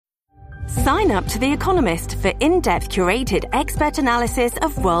Sign up to The Economist for in-depth curated expert analysis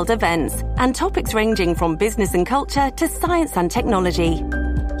of world events and topics ranging from business and culture to science and technology.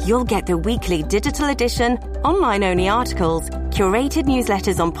 You'll get the weekly digital edition, online-only articles, curated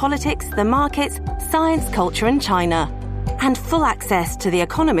newsletters on politics, the markets, science, culture and China, and full access to The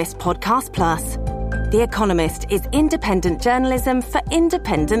Economist Podcast Plus. The Economist is independent journalism for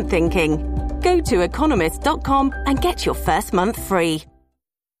independent thinking. Go to economist.com and get your first month free.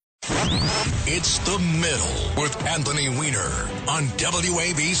 It's The Middle with Anthony Weiner on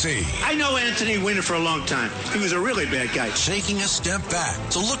WABC. I know Anthony Weiner for a long time. He was a really bad guy. Taking a step back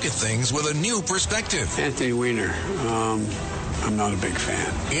to look at things with a new perspective. Anthony Weiner, I'm not a big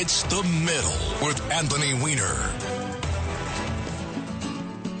fan. It's The Middle with Anthony Weiner.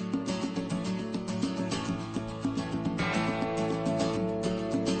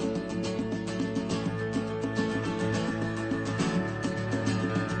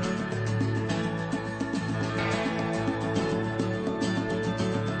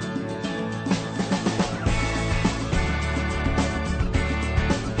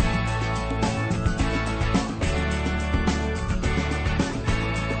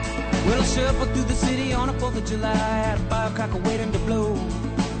 Through the city on a 4th of July, had a firecracker waiting to blow,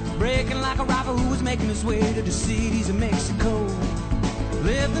 breaking like a robber who was making his way to the cities of Mexico.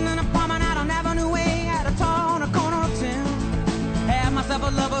 Lived in an apartment out on Avenue A, at a tall on a corner of town. Had myself a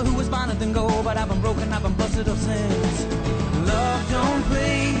lover who was finer than gold, but I've been broken, I've been busted up since. Love don't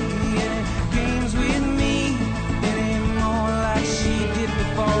play any games with me anymore like she did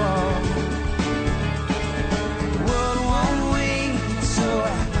before. The world won't wait, so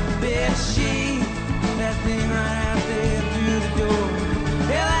I bet she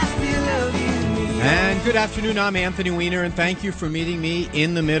And good afternoon, I'm Anthony Weiner, and thank you for meeting me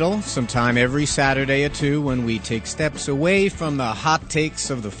in the middle sometime every Saturday at 2 when we take steps away from the hot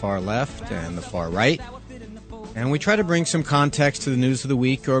takes of the far left and the far right. And we try to bring some context to the news of the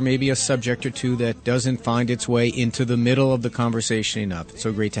week, or maybe a subject or two that doesn't find its way into the middle of the conversation enough. It's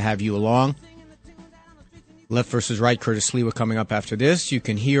so great to have you along. Left versus right, Curtis Lewa coming up after this. You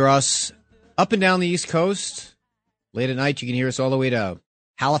can hear us up and down the East Coast. Late at night, you can hear us all the way to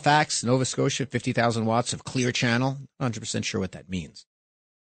Halifax, Nova Scotia, 50,000 watts of clear channel. 100% sure what that means.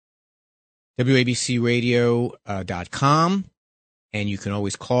 WABCradio.com. And you can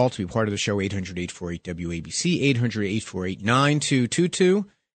always call to be part of the show, 800-848-WABC, 800-848-9222.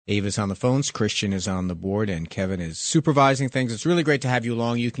 Ava's on the phones, Christian is on the board, and Kevin is supervising things. It's really great to have you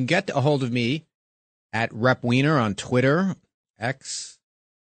along. You can get a hold of me at Rep Weiner on Twitter, X,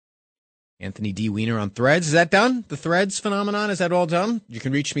 Anthony D. Weiner on Threads. Is that done? The Threads phenomenon, is that all done? You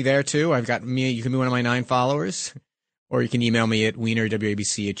can reach me there, too. I've got me. You can be one of my 9 followers. Or you can email me at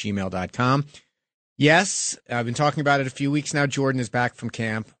wienerwabc@gmail.com. Yes, I've been talking about it a few weeks now. Jordan is back from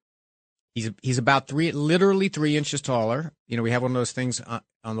camp. He's about literally 3 inches taller. You know, we have one of those things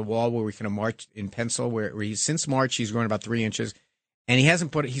on the wall where we can march in pencil, where since March he's grown about 3 inches. And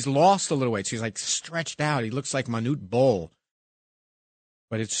he's lost a little weight. So he's like stretched out. He looks like Manute Bol.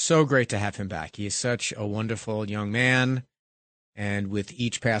 But it's so great to have him back. He is such a wonderful young man. And with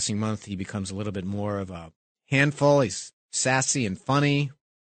each passing month, he becomes a little bit more of a handful. He's sassy and funny.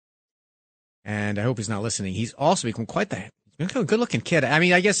 And I hope he's not listening. He's also become quite a good-looking kid. I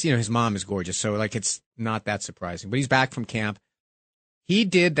mean, I guess, his mom is gorgeous, so, it's not that surprising. But he's back from camp. He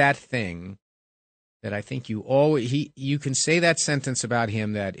did that thing that I think you can say that sentence about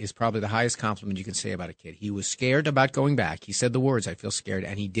him that is probably the highest compliment you can say about a kid. He was scared about going back. He said the words, "I feel scared,"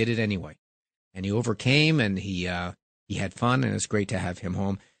 and he did it anyway. And he overcame, and he had fun, and it's great to have him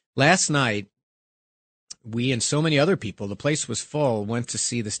home. Last night, we and so many other people, the place was full, went to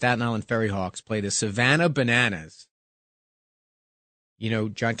see the Staten Island Ferry Hawks play the Savannah Bananas.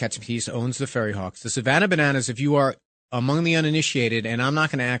 John Katzimis owns the Ferry Hawks. The Savannah Bananas, if you are among the uninitiated, and I'm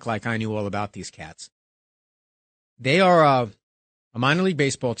not going to act like I knew all about these cats. They are a minor league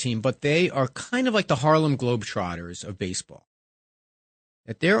baseball team, but they are kind of like the Harlem Globetrotters of baseball.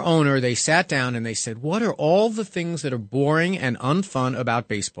 At their owner, they sat down and they said, what are all the things that are boring and unfun about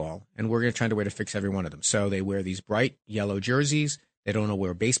baseball? And we're going to try to fix every one of them. So they wear these bright yellow jerseys. They don't all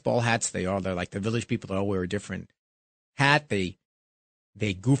wear baseball hats. They're like the village people that all wear a different hat. They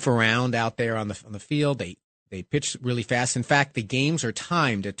goof around out there on the field. They pitch really fast. In fact, the games are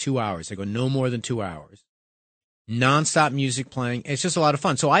timed at 2 hours. They go no more than 2 hours. Nonstop music playing. It's just a lot of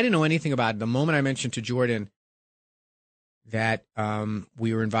fun. So I didn't know anything about it. The moment I mentioned to Jordan that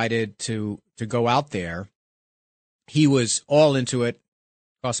we were invited to go out there, he was all into it.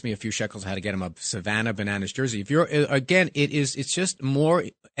 Cost me a few shekels how to get him a Savannah Bananas jersey. If you're it's just more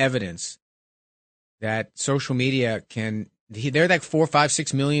evidence that social media can they're like 4, 5,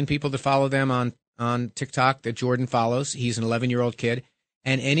 6 million people that follow them on TikTok that Jordan follows. He's an 11-year-old kid.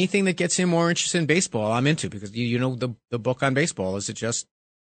 And anything that gets him more interested in baseball, I'm into, because you know the book on baseball is it just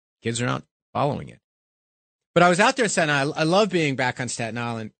kids are not following it. But I was out there in Staten Island. I love being back on Staten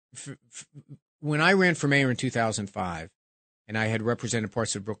Island. When I ran for mayor in 2005, and I had represented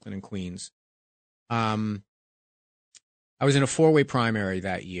parts of Brooklyn and Queens, I was in a 4-way primary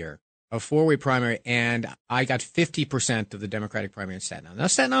that year. A 4-way primary, and I got 50% of the Democratic primary in Staten Island. Now,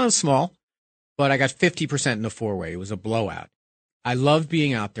 Staten Island is small, but I got 50% in the 4-way. It was a blowout. I love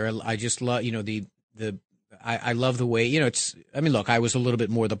being out there. I just love, I love the way, look, I was a little bit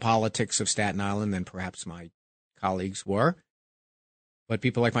more the politics of Staten Island than perhaps my colleagues were. But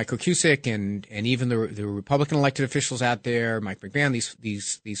people like Michael Cusick and even the Republican elected officials out there, Mike McMahon,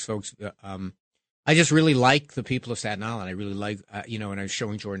 these folks, I just really like the people of Staten Island. I really like, and I was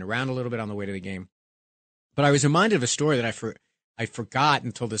showing Jordan around a little bit on the way to the game. But I was reminded of a story that I forgot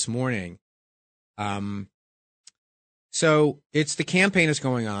until this morning. So it's the campaign is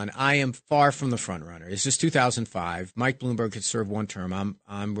going on. I am far from the front runner. This is 2005. Mike Bloomberg had served one term.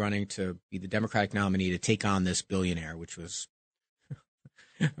 I'm running to be the Democratic nominee to take on this billionaire, which was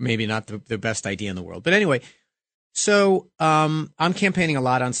maybe not the best idea in the world. But anyway, so I'm campaigning a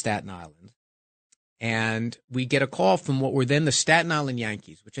lot on Staten Island. And we get a call from what were then the Staten Island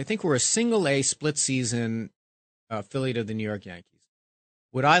Yankees, which I think were a single-A split-season affiliate of the New York Yankees.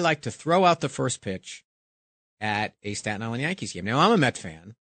 Would I like to throw out the first pitch at a Staten Island Yankees game? Now, I'm a Met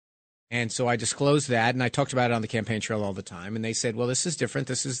fan, and so I disclosed that, and I talked about it on the campaign trail all the time. And they said, well, this is different.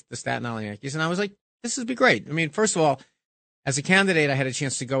 This is the Staten Island Yankees. And I was like, this would be great. I mean, first of all, as a candidate, I had a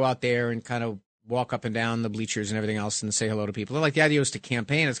chance to go out there and kind of walk up and down the bleachers and everything else and say hello to people. Like, the idea was to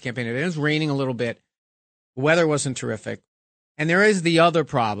campaign. It was raining a little bit. The weather wasn't terrific. And there is the other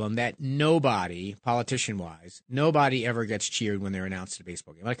problem that nobody, politician-wise, nobody ever gets cheered when they're announced at a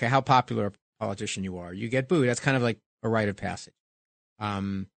baseball game. Like, how popular a politician you are, you get booed. That's kind of like a rite of passage.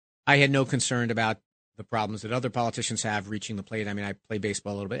 I had no concern about the problems that other politicians have reaching the plate. I mean, I play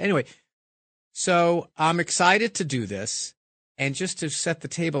baseball a little bit. Anyway, so I'm excited to do this. And just to set the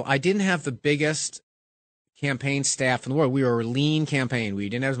table, I didn't have the biggest campaign staff in the world. We were a lean campaign. We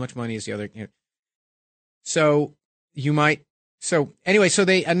didn't have as much money as the other. So anyway, so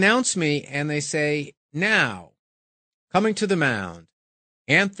they announce me and they say, now, coming to the mound,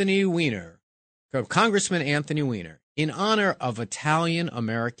 Anthony Weiner, Congressman Anthony Weiner, in honor of Italian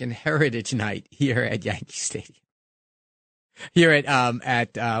American Heritage Night here at Yankee Stadium. Here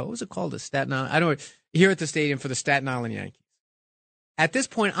at what was it called? The Staten Island? I don't know. Here at the stadium for the Staten Island Yankees. At this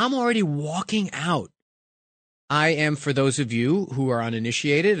point, I'm already walking out. I am, for those of you who are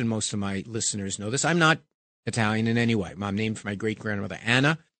uninitiated, and most of my listeners know this, I'm not Italian in any way. I'm named for my great-grandmother,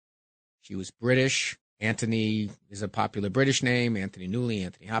 Anna. She was British. Anthony is a popular British name. Anthony Newley,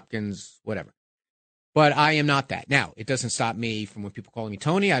 Anthony Hopkins, whatever. But I am not that. Now, it doesn't stop me from when people call me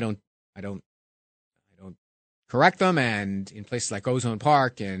Tony. I don't correct them. And in places like Ozone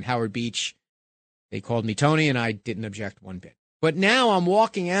Park and Howard Beach, they called me Tony, and I didn't object one bit. But now I'm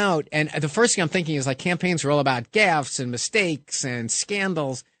walking out, and the first thing I'm thinking is, like, campaigns are all about gaffes and mistakes and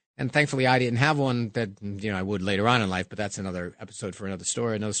scandals. And thankfully, I didn't have one that, I would later on in life, but that's another episode for another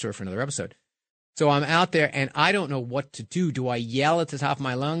story for another episode. So I'm out there, and I don't know what to do. Do I yell at the top of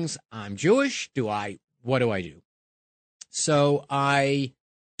my lungs, I'm Jewish? What do I do? So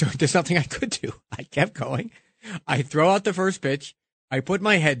there's nothing I could do. I kept going. I throw out the first pitch. I put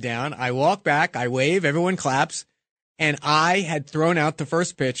my head down. I walk back. I wave. Everyone claps. And I had thrown out the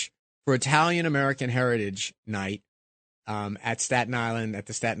first pitch for Italian American Heritage Night at Staten Island, at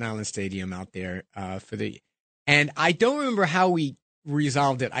the Staten Island Stadium out there and I don't remember how we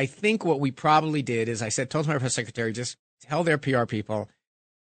resolved it. I think what we probably did is I told my press secretary, just tell their PR people,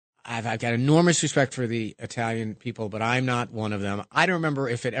 I've got enormous respect for the Italian people, but I'm not one of them. I don't remember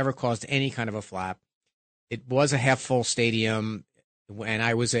if it ever caused any kind of a flap. It was a half-full stadium, and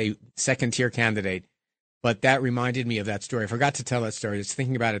I was a second-tier candidate. But that reminded me of that story. I forgot to tell that story. I was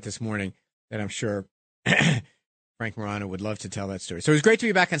thinking about it this morning, that I'm sure Frank Morano would love to tell that story. So it was great to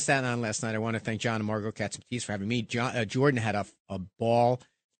be back on Staten Island last night. I want to thank John and Margot Katz-Matisse for having me. Jordan had a ball.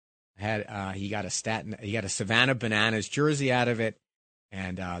 He got a Savannah Bananas jersey out of it,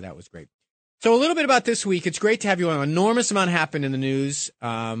 and that was great. So a little bit about this week. It's great to have you on. An enormous amount happened in the news.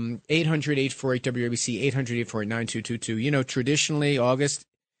 800-848-WABC, 800-848-9222. Traditionally, August,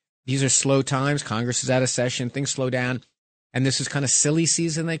 these are slow times. Congress is out of session. Things slow down. And this is kind of silly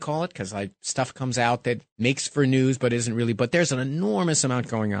season, they call it, because stuff comes out that makes for news but isn't really. But there's an enormous amount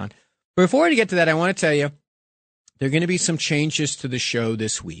going on. But before we get to that, I want to tell you, there are going to be some changes to the show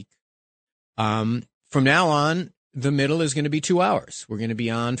this week. From now on, the middle is going to be 2 hours. We're going to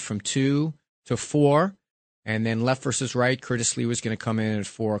be on from 2 to 4, and then Left versus Right, Curtis Lee was going to come in at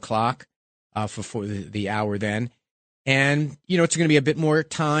 4 o'clock for the hour then. And, it's going to be a bit more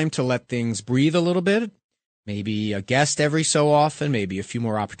time to let things breathe a little bit. Maybe a guest every so often, maybe a few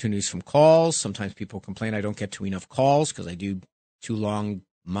more opportunities from calls. Sometimes people complain I don't get to enough calls because I do too long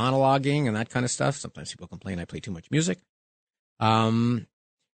monologuing and that kind of stuff. Sometimes people complain I play too much music. And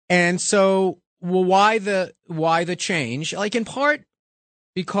so, why the change? Like, in part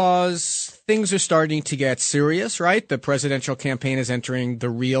because things are starting to get serious, right? The presidential campaign is entering the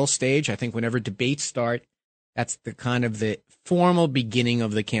real stage. I think whenever debates start, that's the kind of the formal beginning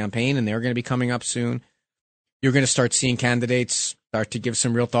of the campaign, and they're going to be coming up soon. You're going to start seeing candidates start to give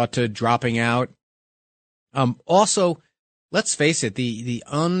some real thought to dropping out. Also, let's face it, the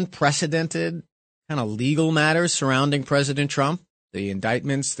unprecedented kind of legal matters surrounding President Trump, the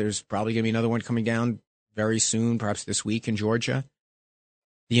indictments, there's probably going to be another one coming down very soon, perhaps this week in Georgia.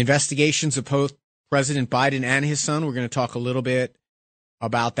 The investigations of both President Biden and his son, we're going to talk a little bit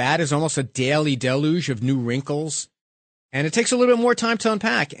about that. Is almost a daily deluge of new wrinkles. And it takes a little bit more time to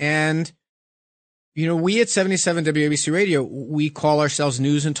unpack. And we at 77 WABC Radio, we call ourselves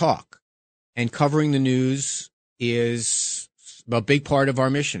News and Talk. And covering the news is a big part of our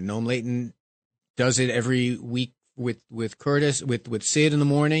mission. Noam Layton does it every week with Curtis, with Sid in the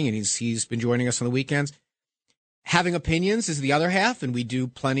morning, and he's been joining us on the weekends. Having opinions is the other half, and we do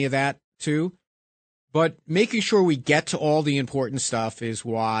plenty of that too. But making sure we get to all the important stuff is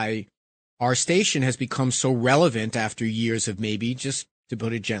why our station has become so relevant after years of maybe, just to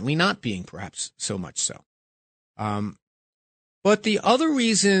put it gently, not being perhaps so much so. But the other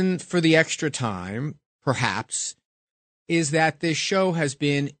reason for the extra time, perhaps, is that this show has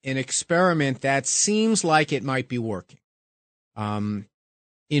been an experiment that seems like it might be working.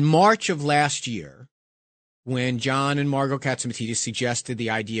 In March of last year, when John and Margot Katzimatidis suggested the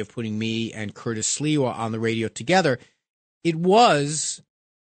idea of putting me and Curtis Sliwa on the radio together, it was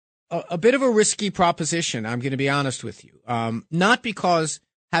a bit of a risky proposition, I'm going to be honest with you. Not because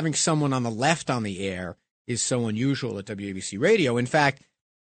having someone on the left on the air is so unusual at WABC Radio. In fact,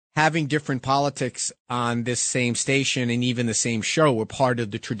 having different politics on this same station and even the same show were part of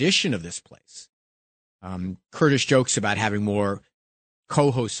the tradition of this place. Curtis jokes about having more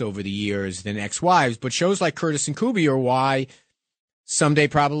co-hosts over the years than ex-wives, but shows like Curtis and Kubi are why someday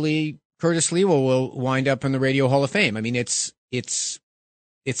probably Curtis Lewa will wind up in the Radio Hall of Fame. I mean, it's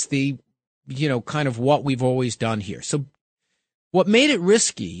the, kind of what we've always done here. So what made it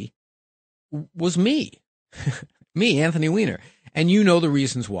risky was me, Anthony Weiner. And the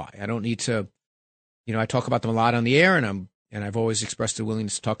reasons why. I don't need to, I talk about them a lot on the air, and I've always expressed a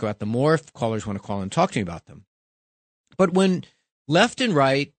willingness to talk about them more if callers want to call and talk to me about them. But when Left and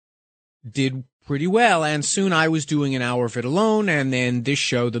Right did pretty well, and soon I was doing an hour of it alone, and then this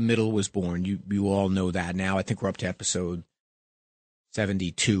show, The Middle, was born. You all know that now. I think we're up to episode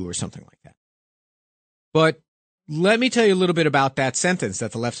 72 or something like that. But let me tell you a little bit about that sentence,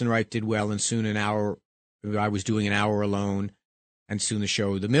 that the Left and Right did well, and soon I was doing an hour alone, and soon the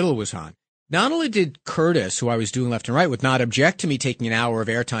show The Middle was on. Not only did Curtis, who I was doing Left and Right with, not object to me taking an hour of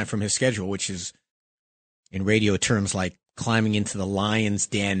airtime from his schedule, which is in radio terms like climbing into the lion's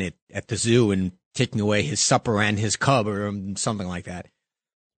den at the zoo and taking away his supper and his cub or something like that.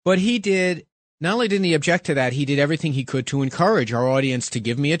 But not only didn't he object to that, he did everything he could to encourage our audience to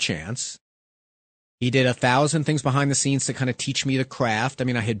give me a chance. He did 1,000 things behind the scenes to kind of teach me the craft. I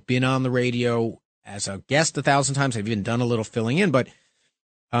mean, I had been on the radio as a guest 1,000 times. I've even done a little filling in, but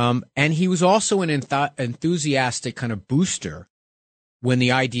and he was also an enthusiastic kind of booster when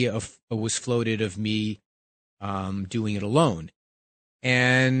the idea was floated of me doing it alone.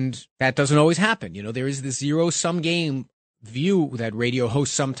 And that doesn't always happen. There is this zero-sum game view that radio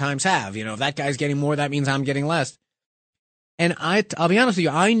hosts sometimes have. If that guy's getting more, that means I'm getting less. And I'll be honest with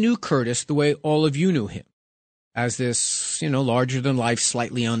you, I knew Curtis the way all of you knew him, as this, larger-than-life,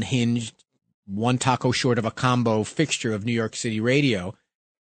 slightly unhinged, one taco short of a combo fixture of New York City radio.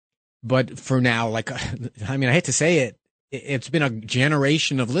 But for now, I hate to say it, it's been a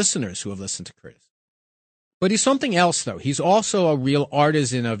generation of listeners who have listened to Curtis. But he's something else, though. He's also a real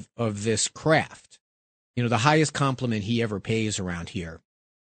artisan of this craft. The highest compliment he ever pays around here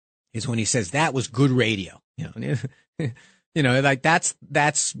is when he says, "That was good radio."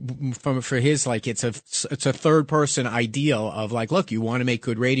 That's for his, it's a third person ideal of look, you want to make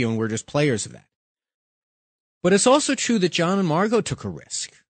good radio and we're just players of that. But it's also true that John and Margot took a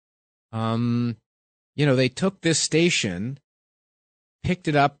risk. They took this station, picked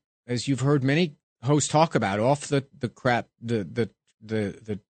it up, as you've heard many hosts talk about, off the crap, the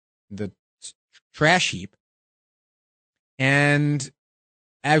trash heap, And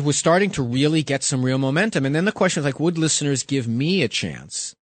I was starting to really get some real momentum. And then the question was like, would listeners give me a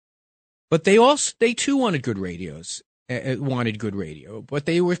chance? But they too wanted good radios, wanted good radio. But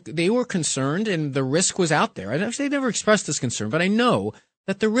they were concerned, and the risk was out there. They never expressed this concern, but I know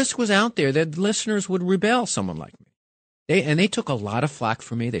that the risk was out there that listeners would rebel, someone like me. They took a lot of flack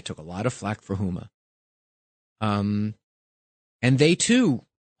for me. They took a lot of flack for Huma. And they too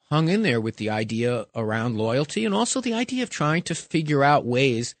hung in there with the idea around loyalty and also the idea of trying to figure out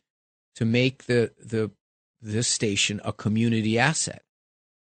ways to make this station a community asset.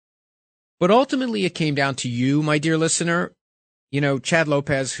 But ultimately it came down to you, my dear listener. You know, Chad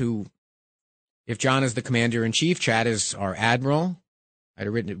Lopez, who, if John is the commander-in-chief, Chad is our admiral. I had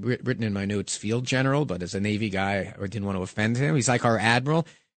written in my notes field general, but as a Navy guy, I didn't want to offend him. He's like our admiral.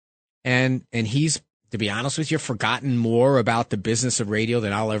 And he's, to be honest with you, forgotten more about the business of radio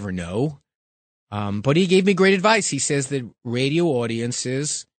than I'll ever know. But he gave me great advice. He says that radio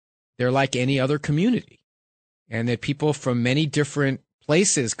audiences, they're like any other community, and that people from many different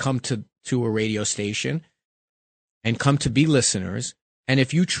places come to a radio station and come to be listeners. And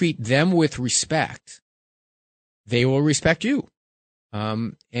if you treat them with respect, they will respect you.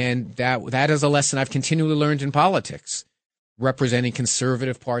 And that is a lesson I've continually learned in politics, representing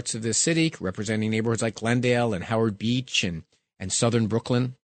conservative parts of this city, representing neighborhoods like Glendale and Howard Beach and southern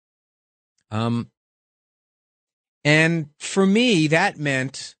Brooklyn. And for me, that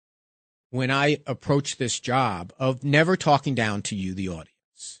meant when I approached this job of never talking down to you, the audience.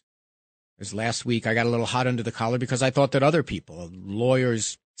 As last week, I got a little hot under the collar because I thought that other people,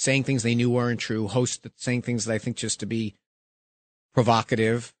 lawyers saying things they knew weren't true, hosts saying things that I think just to be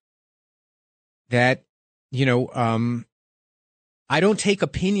provocative, that, you know, I don't take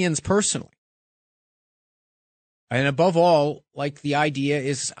opinions personally. And above all, like, the idea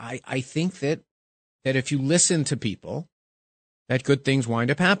is I think that if you listen to people, that good things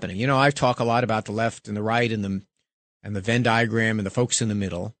wind up happening. You know, I talk a lot about the left and the right and the Venn diagram and the folks in the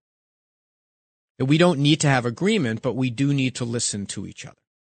middle. That we don't need to have agreement, but we do need to listen to each other.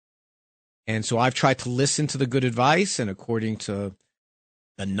 And so I've tried to listen to the good advice, and according to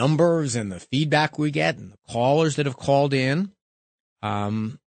the numbers and the feedback we get and the callers that have called in,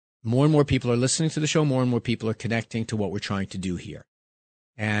 more and more people are listening to the show. More and more people are connecting to what we're trying to do here.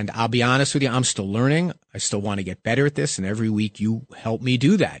 And I'll be honest with you, I'm still learning. I still want to get better at this. And every week you help me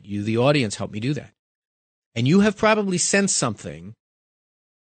do that. You, the audience, help me do that. And you have probably sensed something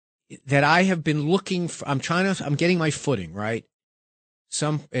that I have been looking for. I'm getting my footing, right?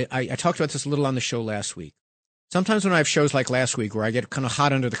 I talked about this a little on the show last week. Sometimes when I have shows like last week where I get kind of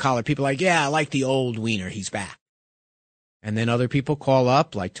hot under the collar, people are like, yeah, I like the old Weiner. He's back. And then other people call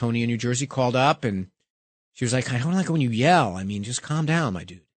up, like Tony in New Jersey called up, and she was like, I don't like it when you yell. I mean, just calm down, my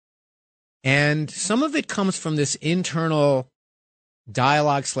dude. And some of it comes from this internal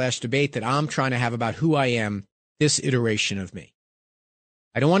dialogue / debate that I'm trying to have about who I am, this iteration of me.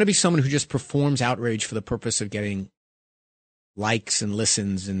 I don't want to be someone who just performs outrage for the purpose of getting likes and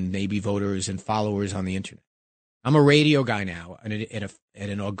listens and maybe voters and followers on the internet. I'm a radio guy now at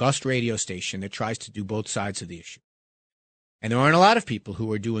an august radio station that tries to do both sides of the issue. And there aren't a lot of people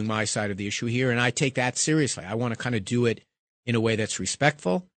who are doing my side of the issue here, and I take that seriously. I want to kind of do it in a way that's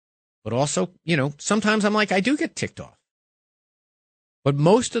respectful, but also, you know, sometimes I'm like, I do get ticked off. But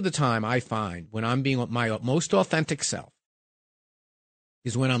most of the time I find when I'm being my most authentic self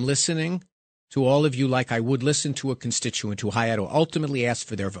is when I'm listening to all of you like I would listen to a constituent who I had to ultimately ask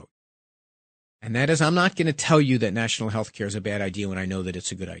for their vote. And that is, I'm not going to tell you that national health care is a bad idea when I know that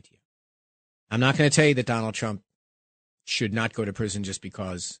it's a good idea. I'm not going to tell you that Donald Trump should not go to prison just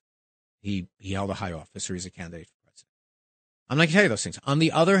because he held a high office or he's a candidate for president. I'm not going to tell you those things. On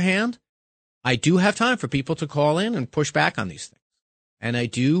the other hand, I do have time for people to call in and push back on these things. And I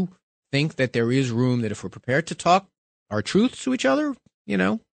do think that there is room that if we're prepared to talk our truths to each other, you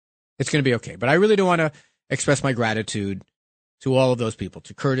know, it's going to be okay. But I really do want to express my gratitude to all of those people,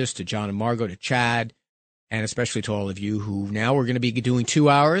 to Curtis, to John and Margot, to Chad, and especially to all of you who now we're going to be doing 2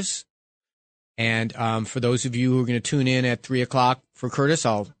 hours. And for those of you who are going to tune in at 3 o'clock for Curtis,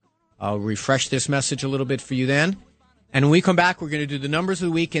 I'll refresh this message a little bit for you then. And when we come back, we're going to do the numbers of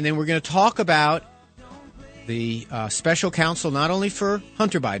the week, and then we're going to talk about the special counsel, not only for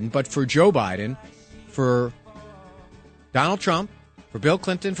Hunter Biden, but for Joe Biden, for Donald Trump, for Bill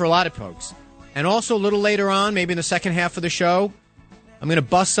Clinton, for a lot of folks. And also a little later on, maybe in the second half of the show, I'm going to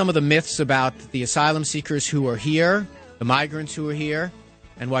bust some of the myths about the asylum seekers who are here, the migrants who are here,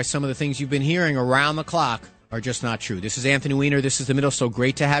 and why some of the things you've been hearing around the clock are just not true. This is Anthony Weiner. This is The Middle. So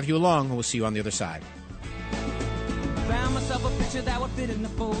great to have you along, and we'll see you on the other side. Found myself a picture that would fit in the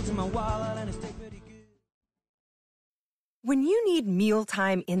folds of my wallet and it's When you need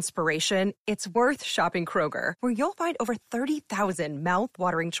mealtime inspiration, it's worth shopping Kroger, where you'll find over 30,000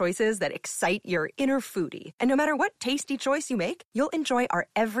 mouth-watering choices that excite your inner foodie. And no matter what tasty choice you make, you'll enjoy our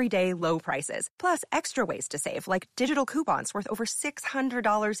everyday low prices, plus extra ways to save, like digital coupons worth over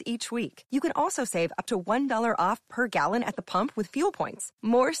 $600 each week. You can also save up to $1 off per gallon at the pump with fuel points.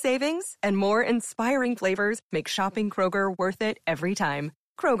 More savings and more inspiring flavors make shopping Kroger worth it every time.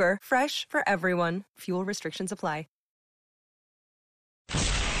 Kroger, fresh for everyone. Fuel restrictions apply.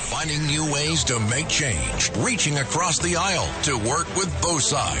 Finding new ways to make change, reaching across the aisle to work with both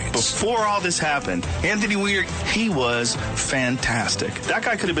sides. Before all this happened, Anthony Weiner, he was fantastic. That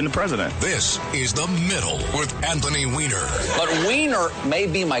guy could have been the president. This is The Middle with Anthony Weiner. But Weiner may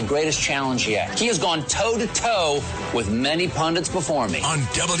be my greatest challenge yet. He has gone toe-to-toe with many pundits before me. On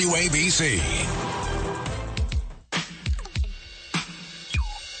WABC.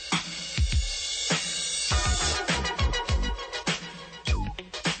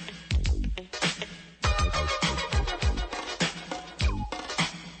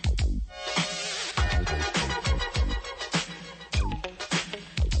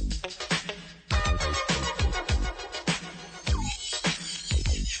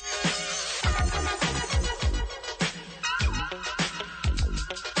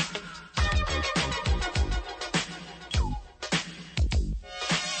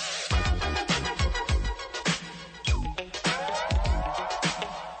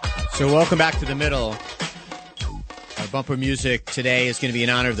 So welcome back to The Middle. Our bumper music today is going to be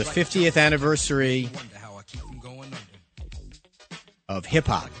in honor of the 50th anniversary of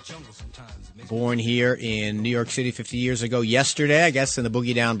hip-hop. Born here in New York City 50 years ago yesterday, I guess, in the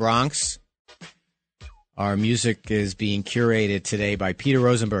Boogie Down Bronx. Our music is being curated today by Peter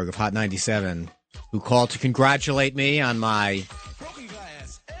Rosenberg of Hot 97, who called to congratulate me on my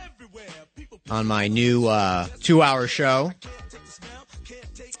new 2-hour show.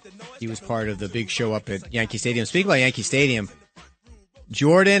 He was part of the big show up at Yankee Stadium. Speaking about Yankee Stadium,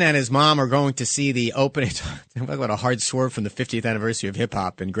 Jordan and his mom are going to see the opening. Talk about a hard swerve from the 50th anniversary of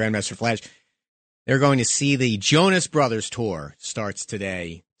hip-hop and Grandmaster Flash. They're going to see the Jonas Brothers tour. Starts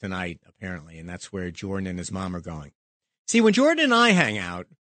tonight, apparently, and that's where Jordan and his mom are going. See, when Jordan and I hang out,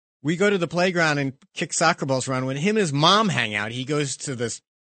 we go to the playground and kick soccer balls around. When him and his mom hang out, he goes to this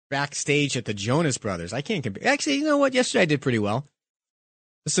backstage at the Jonas Brothers. I can't compare. Actually, you know what? Yesterday I did pretty well.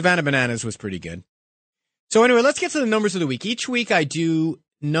 The Savannah Bananas was pretty good. So anyway, let's get to the numbers of the week. Each week I do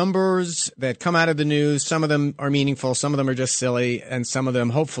numbers that come out of the news. Some of them are meaningful. Some of them are just silly. And some of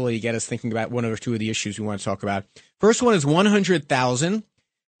them hopefully get us thinking about one or two of the issues we want to talk about. First one is $100,000.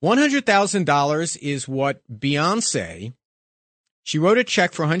 $100,000 is what Beyonce, she wrote a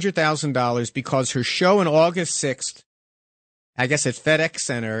check for $100,000 because her show on August 6th, I guess at FedEx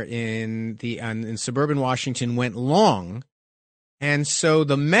Center in suburban Washington, went long. And so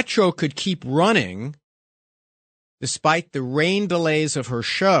the Metro could keep running despite the rain delays of her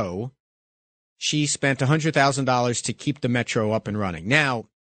show. She spent $100,000 to keep the Metro up and running. Now, a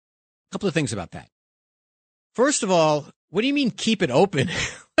couple of things about that. First of all, what do you mean keep it open?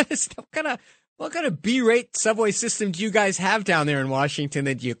 What kind of B-rate subway system do you guys have down there in Washington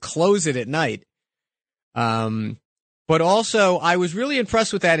that you close it at night? But also, I was really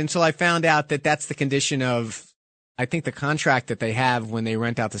impressed with that until I found out that that's the condition of, I think, the contract that they have when they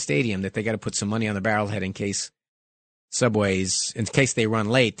rent out the stadium, that they got to put some money on the barrelhead in case they run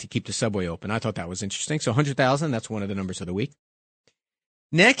late to keep the subway open. I thought that was interesting. So $100,000, that's one of the numbers of the week.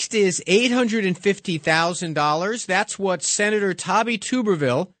 Next is $850,000. That's what Senator Tommy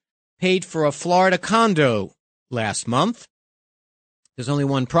Tuberville paid for a Florida condo last month. There's only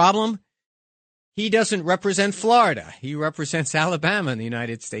one problem. He doesn't represent Florida. He represents Alabama in the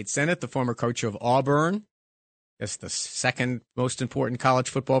United States Senate, the former coach of Auburn. That's the second most important college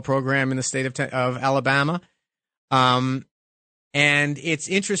football program in the state of Alabama. And it's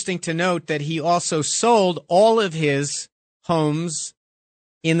interesting to note that he also sold all of his homes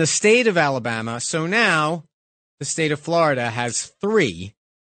in the state of Alabama. So now the state of Florida has 3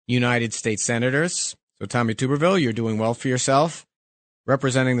 United States senators. So Tommy Tuberville, you're doing well for yourself,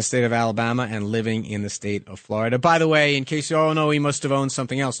 representing the state of Alabama and living in the state of Florida. By the way, in case he must have owned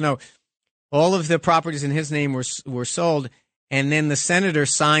something else. No. All of the properties in his name were sold, and then the senator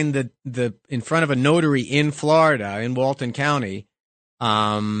signed the in front of a notary in Florida, in Walton County,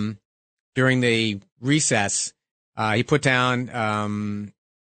 during the recess. He put down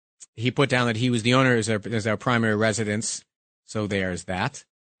that he was the owner as our primary residence. So there's that.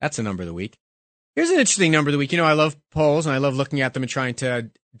 That's a number of the week. Here's an interesting number of the week. I love polls and I love looking at them and trying to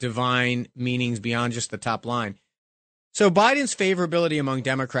divine meanings beyond just the top line. So Biden's favorability among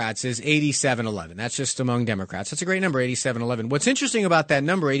Democrats is 87-11. That's just among Democrats. That's a great number, 87-11. What's interesting about that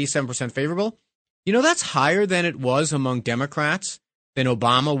number, 87% favorable, that's higher than it was among Democrats than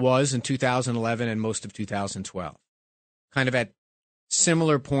Obama was in 2011 and most of 2012. Kind of at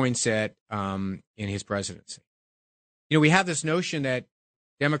similar points in his presidency. We have this notion that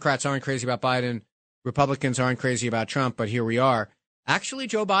Democrats aren't crazy about Biden, Republicans aren't crazy about Trump, but here we are. Actually,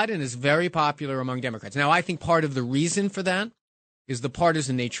 Joe Biden is very popular among Democrats. Now, I think part of the reason for that is the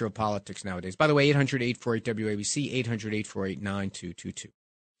partisan nature of politics nowadays. By the way, 800-848-WABC,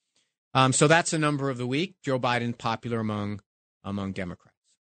 800-848-9222. So that's a number of the week. Joe Biden popular among Democrats.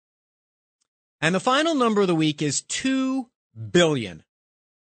 And the final number of the week is $2 billion.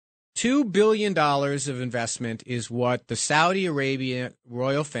 $2 billion of investment is what the Saudi Arabia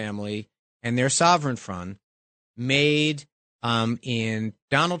royal family and their sovereign fund made in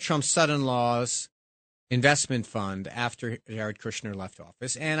Donald Trump's son-in-law's investment fund after Jared Kushner left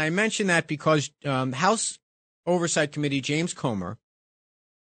office. And I mention that because House Oversight Committee James Comer,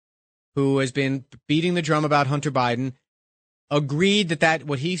 who has been beating the drum about Hunter Biden, agreed that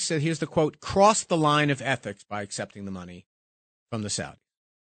what he said, here's the quote, crossed the line of ethics by accepting the money from the Saudis.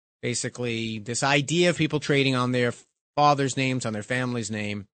 Basically, this idea of people trading on their father's names, on their family's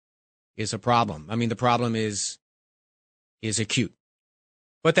name, is a problem. I mean, the problem is acute.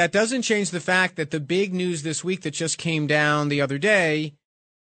 But that doesn't change the fact that the big news this week that just came down the other day,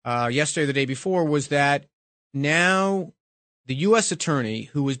 yesterday or the day before, was that now the U.S. attorney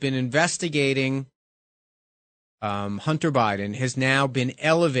who has been investigating Hunter Biden has now been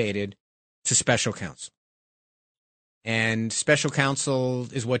elevated to special counsel. And special counsel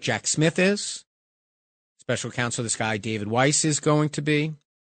is what Jack Smith is. Special counsel, this guy David Weiss is going to be.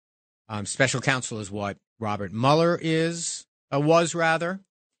 Special counsel is what Robert Mueller was.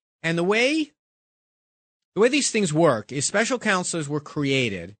 And the way these things work is special counselors were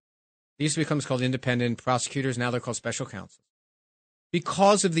created. They used to become called independent prosecutors. Now they're called special counsels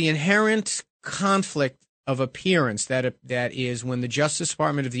because of the inherent conflict of appearance that is when the Justice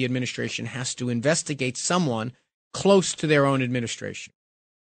Department of the administration has to investigate someone close to their own administration.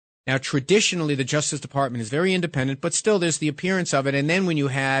 Now, traditionally, the Justice Department is very independent, but still there's the appearance of it. And then when you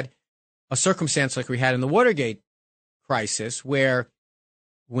had a circumstance like we had in the Watergate crisis, where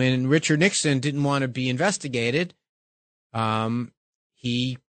when Richard Nixon didn't want to be investigated,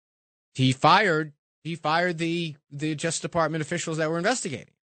 he fired the Justice Department officials that were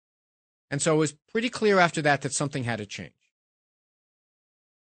investigating. And so it was pretty clear after that something had to change.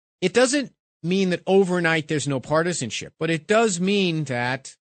 It doesn't mean that overnight there's no partisanship, but it does mean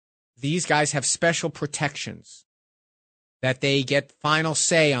that these guys have special protections, that they get final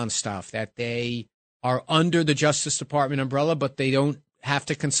say on stuff, that they are under the Justice Department umbrella, but they don't have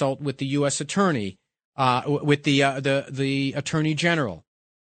to consult with the U.S. attorney, with the attorney general,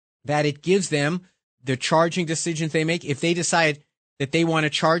 that it gives them the charging decisions they make. If they decide that they want to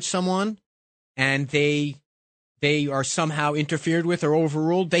charge someone and they are somehow interfered with or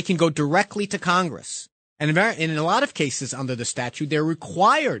overruled, they can go directly to Congress. And in a lot of cases under the statute, they're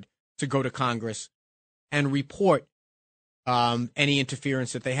required to go to Congress and report any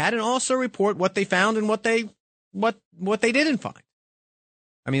interference that they had, and also report what they found and what they didn't find.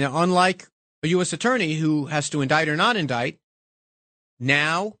 I mean, unlike a U.S. attorney who has to indict or not indict,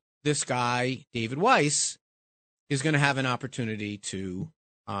 now this guy, David Weiss, is going to have an opportunity to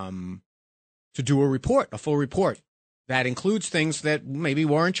do a full report that includes things that maybe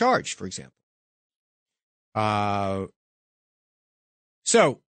weren't charged, for example.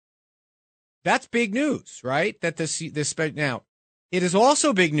 So that's big news, right? That this now, it is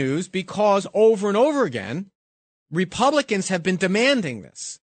also big news because over and over again, Republicans have been demanding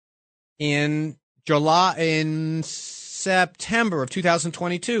this. In September of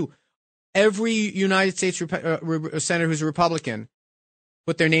 2022, every United States senator who's a Republican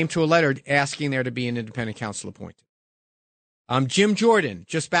put their name to a letter asking there to be an independent counsel appointed. Jim Jordan,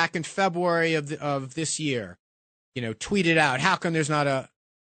 just back in February of this year, tweeted out, how come there's not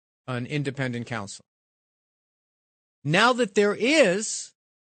an independent counsel? Now that there is,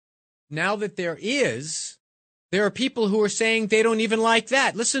 there are people who are saying they don't even like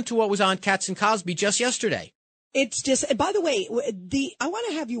that. Listen to what was on Katz and Cosby just yesterday. It's just, by the way, I want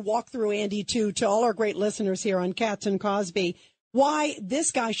to have you walk through, Andy, to all our great listeners here on Katz and Cosby, why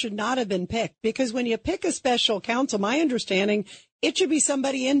this guy should not have been picked. Because when you pick a special counsel, my understanding, it should be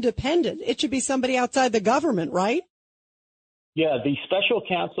somebody independent. It should be somebody outside the government, right? Yeah, the special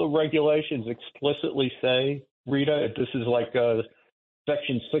counsel regulations explicitly say, Rita, this is like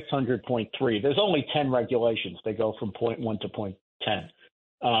Section 600.3. There's only 10 regulations. They go from point 1 to point 10.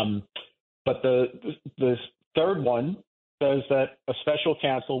 But the third one says that a special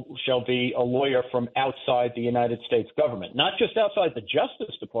counsel shall be a lawyer from outside the United States government, not just outside the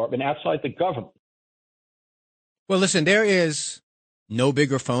Justice Department, outside the government. Well, listen, there is no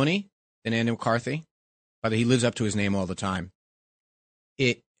bigger phony than Andy McCarthy. By the way, he lives up to his name all the time.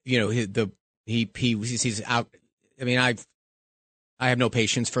 He's out. I mean, I have no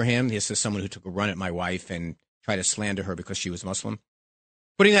patience for him. This is someone who took a run at my wife and tried to slander her because she was Muslim.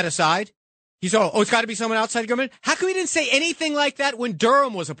 Putting that aside, he's it's got to be someone outside the government. How come he didn't say anything like that when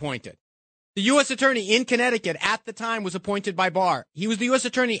Durham was appointed? The U.S. attorney in Connecticut at the time was appointed by Barr. He was the U.S.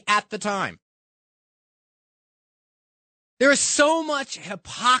 attorney at the time. There is so much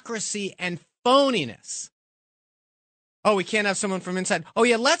hypocrisy and phoniness. Oh, we can't have someone from inside. Oh,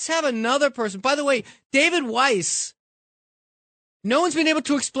 yeah, let's have another person. By the way, David Weiss, no one's been able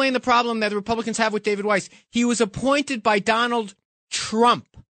to explain the problem that the Republicans have with David Weiss. He was appointed by Donald Trump.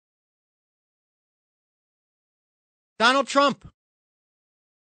 Donald Trump.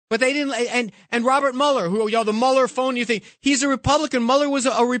 But they didn't, and Robert Mueller, the Mueller phone, you think, he's a Republican. Mueller was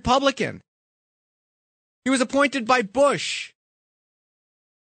a Republican. He was appointed by Bush.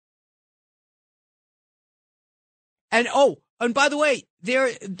 And by the way,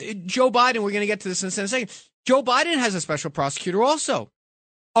 Joe Biden, we're going to get to this in a second. Joe Biden has a special prosecutor also,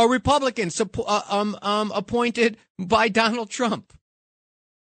 a Republican appointed by Donald Trump.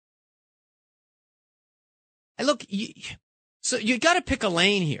 And look, so you got to pick a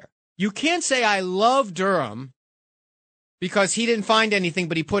lane here. You can't say I love Durham because he didn't find anything,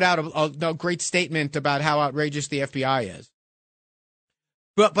 but he put out a great statement about how outrageous the FBI is.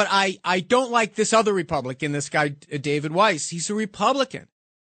 But I don't like this other Republican, this guy, David Weiss. He's a Republican.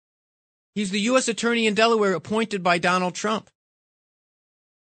 He's the U.S. attorney in Delaware appointed by Donald Trump.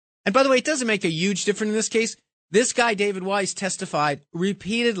 And by the way, it doesn't make a huge difference in this case. This guy, David Weiss, testified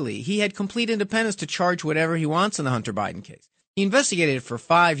repeatedly. He had complete independence to charge whatever he wants in the Hunter Biden case. He investigated it for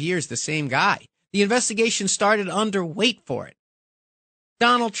 5 years, the same guy. The investigation started under, wait for it,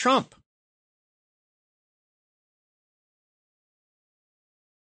 Donald Trump.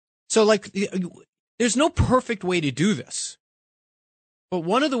 So, there's no perfect way to do this. But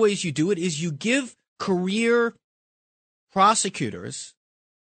one of the ways you do it is you give career prosecutors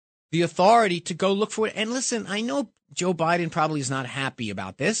the authority to go look for it. And listen, I know Joe Biden probably is not happy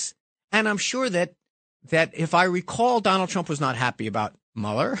about this. And I'm sure that if I recall, Donald Trump was not happy about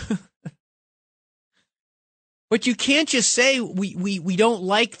Mueller. But you can't just say we don't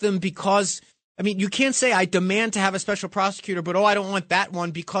like them because, you can't say I demand to have a special prosecutor, but I don't want that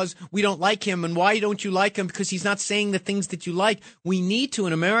one because we don't like him. And why don't you like him? Because he's not saying the things that you like. We need to,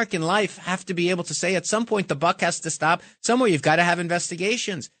 in American life, have to be able to say at some point the buck has to stop. Somewhere you've got to have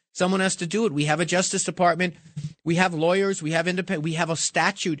investigations. Someone has to do it. We have a Justice Department. We have lawyers. We have we have a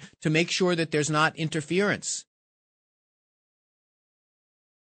statute to make sure that there's not interference.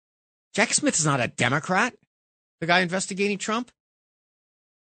 Jack Smith is not a Democrat, the guy investigating Trump.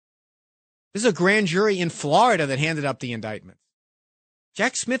 This is a grand jury in Florida that handed up the indictment.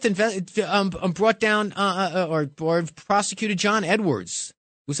 Jack Smith brought down or prosecuted John Edwards,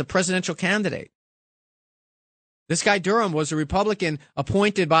 who's a presidential candidate. This guy Durham was a Republican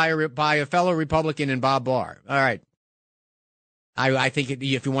appointed by a fellow Republican in Bob Barr. All right. I think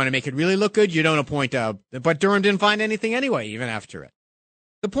if you want to make it really look good, you don't appoint but Durham didn't find anything anyway, even after it.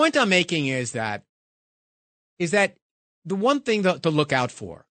 The point I'm making is that the one thing to look out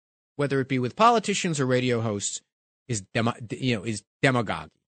for, whether it be with politicians or radio hosts, is demagoguery.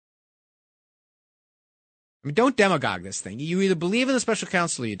 Don't demagogue this thing. You either believe in the special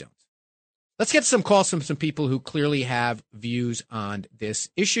counsel or you don't. Let's get some calls from some people who clearly have views on this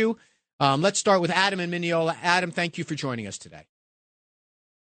issue. Let's start with Adam in Mineola. Adam, thank you for joining us today.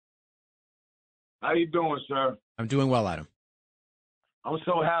 How you doing, sir? I'm doing well, Adam. I'm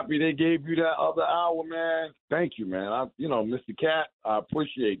so happy they gave you that other hour, man. Thank you, man. Mr. Cat, I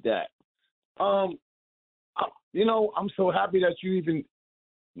appreciate that. I'm so happy that you even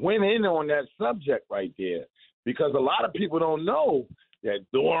went in on that subject right there, because a lot of people don't know that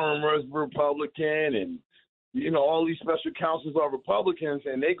Durham was Republican and, all these special counsels are Republicans,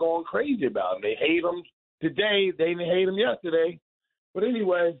 and they going crazy about them. They hate them today. They didn't hate them yesterday. But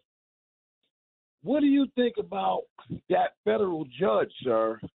anyway, what do you think about that federal judge,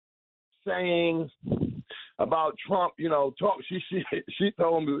 sir, saying about Trump? She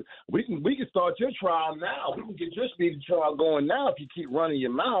told me we can start your trial now. We can get your speedy trial going now if you keep running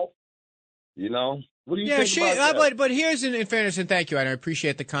your mouth. What do you think about that? But here's, in fairness, and thank you, Adam. I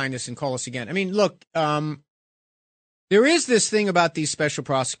appreciate the kindness and call us again. Look, there is this thing about these special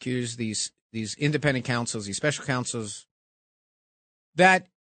prosecutors, these independent counsels, these special counsels, that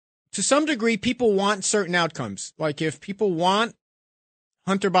to some degree, people want certain outcomes. Like if people want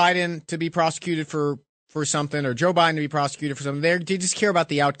Hunter Biden to be prosecuted for something or Joe Biden to be prosecuted for something, they just care about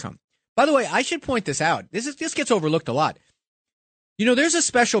the outcome. By the way, I should point this out. This gets overlooked a lot. You know, there's a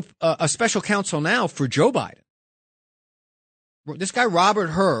special counsel now for Joe Biden. This guy, Robert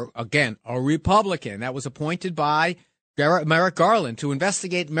Hur, again, a Republican that was appointed by Merrick Garland to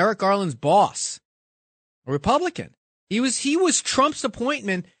investigate Merrick Garland's boss, a Republican. He was Trump's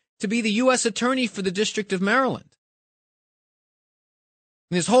appointment to be the U.S. attorney for the District of Maryland.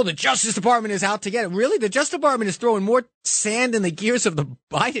 And this whole, the Justice Department is out to get it. Really, the Justice Department is throwing more sand in the gears of the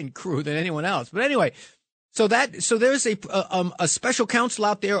Biden crew than anyone else. But anyway, so there's a special counsel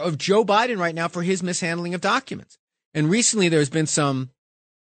out there of Joe Biden right now for his mishandling of documents. And recently there's been some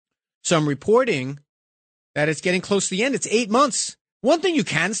reporting that it's getting close to the end. It's 8 months. One thing you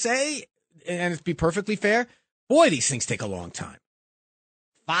can say, and to be perfectly fair, boy, these things take a long time.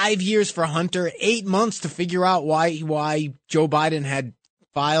 5 years for Hunter, 8 months to figure out why Joe Biden had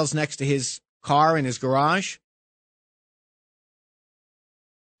files next to his car in his garage.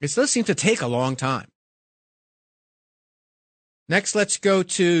 It does seem to take a long time. Next, let's go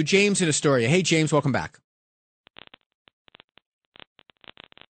to James in Astoria. Hey, James, welcome back.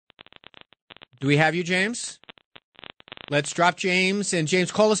 Do we have you, James? Let's drop James. And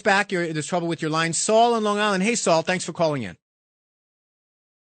James, call us back. There's trouble with your line. Saul in Long Island. Hey, Saul, thanks for calling in.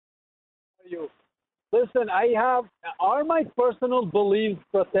 Listen, are my personal beliefs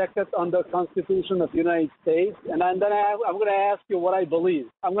protected under the Constitution of the United States? And then I'm going to ask you what I believe.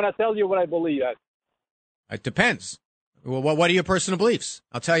 I'm going to tell you what I believe. It depends. Well, what are your personal beliefs?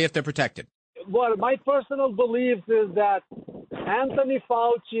 I'll tell you if they're protected. Well, my personal beliefs is that Anthony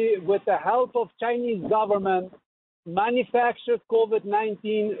Fauci, with the help of Chinese government, manufactured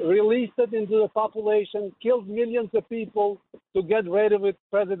COVID-19, released it into the population, killed millions of people to get rid of it,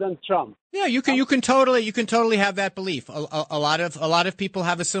 President Trump. Yeah, you can totally have that belief. A lot of people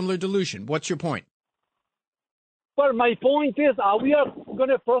have a similar delusion. What's your point? Well, my point is, are we going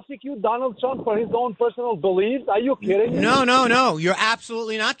to prosecute Donald Trump for his own personal beliefs? Are you kidding me? No. You're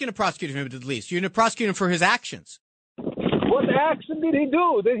absolutely not going to prosecute him, at least. You're going to prosecute him for his actions. What action did he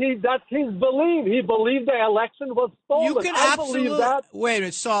do? That's his belief. He believed the election was stolen. You can believe that. Wait a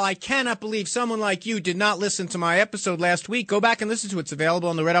minute, Saul. I cannot believe someone like you did not listen to my episode last week. Go back and listen to it. It's available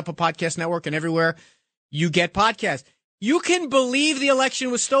on the Red Apple Podcast Network and everywhere you get podcasts. You can believe the election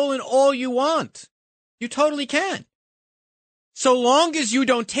was stolen all you want. You totally can. So long as you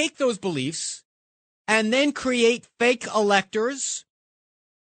don't take those beliefs and then create fake electors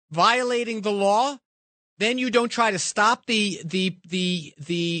violating the law, then you don't try to stop the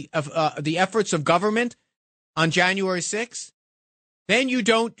efforts of government on January 6th. Then you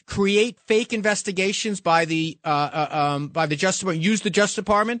don't create fake investigations by the Justice Department. Use the Justice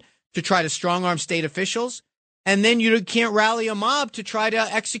Department to try to strong arm state officials, and then you can't rally a mob to try to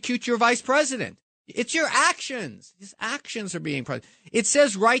execute your vice president. It's your actions. His actions are being. It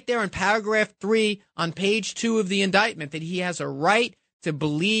says right there in paragraph 3 on page 2 of the indictment that he has a right to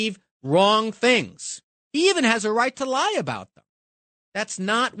believe wrong things. He even has a right to lie about them. That's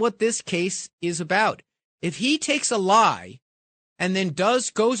not what this case is about. If he takes a lie and then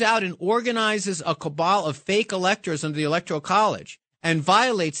goes out and organizes a cabal of fake electors under the Electoral College and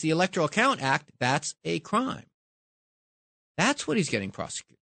violates the Electoral Count Act, that's a crime. That's what he's getting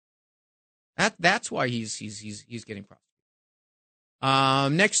prosecuted. That's why he's getting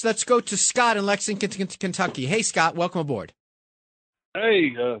prosecuted. Next, let's go to Scott in Lexington, Kentucky. Hey, Scott, welcome aboard.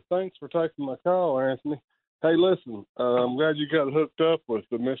 Hey, thanks for taking my call, Anthony. Hey, listen, I'm glad you got hooked up with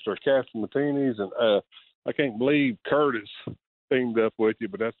the Mr. Castamartinis, and I can't believe Curtis teamed up with you,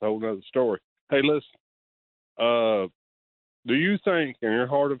 but that's a whole other story. Hey, listen, do you think in your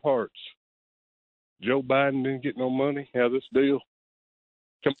heart of hearts Joe Biden didn't get no money out of this deal?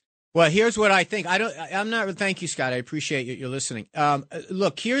 Well, here's what I think. Thank you, Scott. I appreciate you listening.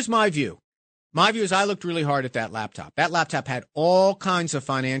 Look, here's my view. My view is I looked really hard at that laptop. That laptop had all kinds of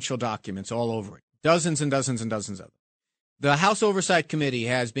financial documents all over it. Dozens and dozens and dozens of them. The House Oversight Committee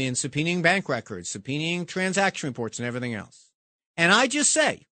has been subpoenaing bank records, subpoenaing transaction reports and everything else. And I just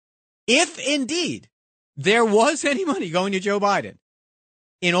say, if indeed there was any money going to Joe Biden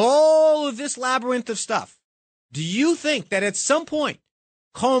in all of this labyrinth of stuff, do you think that at some point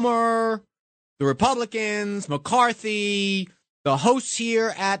Comer, the Republicans, McCarthy, the hosts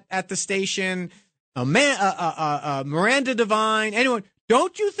here at the station, Miranda Devine, anyone,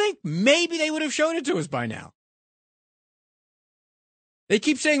 don't you think maybe they would have shown it to us by now? They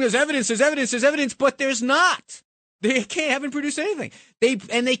keep saying there's evidence, but there's not. They haven't produced anything.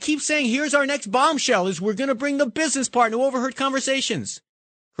 They keep saying, here's our next bombshell, is we're going to bring the business partner who overheard conversations.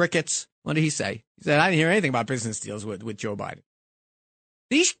 Crickets. What did he say? He said, I didn't hear anything about business deals with Joe Biden.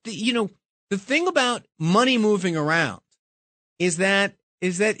 The thing about money moving around is that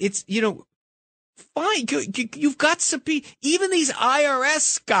it's, fine. You've got some people, even these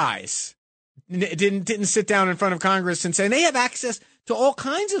IRS guys didn't sit down in front of Congress and say, and they have access to all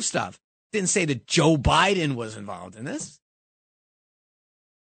kinds of stuff. Didn't say that Joe Biden was involved in this.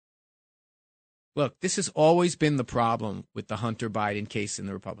 Look, this has always been the problem with the Hunter Biden case in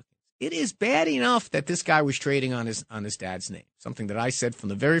the Republicans. It is bad enough that this guy was trading on his dad's name, something that I said from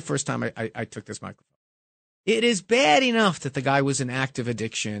the very first time I took this microphone. It is bad enough that the guy was in active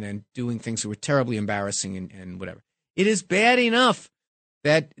addiction and doing things that were terribly embarrassing and whatever. It is bad enough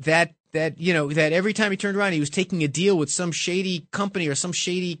that every time he turned around, he was taking a deal with some shady company or some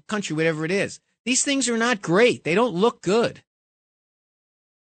shady country, whatever it is. These things are not great. They don't look good.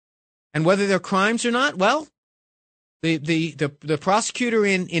 And whether they're crimes or not, well, the prosecutor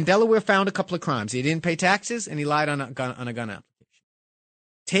in Delaware found a couple of crimes. He didn't pay taxes and he lied on a gun application.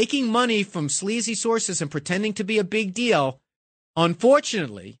 Taking money from sleazy sources and pretending to be a big deal,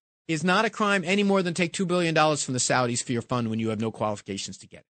 unfortunately, is not a crime any more than take $2 billion from the Saudis for your fund when you have no qualifications to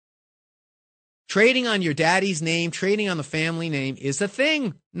get it. Trading on your daddy's name, trading on the family name is a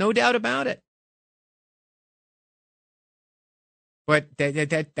thing, no doubt about it. But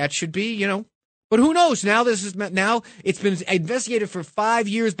that should be, But who knows? Now it's been investigated for 5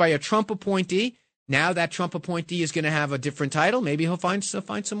 years by a Trump appointee. Now that Trump appointee is going to have a different title. Maybe he'll find some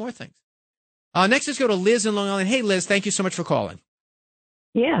more things. Next, let's go to Liz in Long Island. Hey, Liz, thank you so much for calling.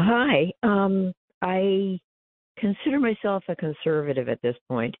 Yeah, hi. I consider myself a conservative at this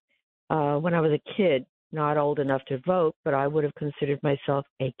point. When I was a kid, not old enough to vote, but I would have considered myself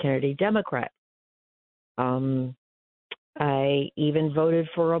a Kennedy Democrat. I even voted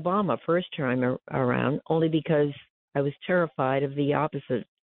for Obama first time around, only because I was terrified of the opposite.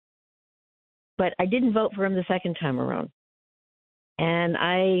 But I didn't vote for him the second time around. And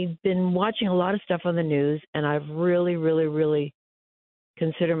I've been watching a lot of stuff on the news, and I've really, really, really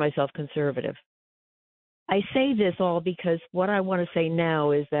considered myself conservative. I say this all because what I want to say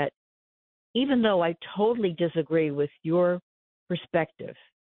now is that even though I totally disagree with your perspective,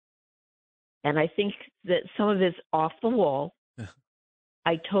 and I think that some of it's off the wall,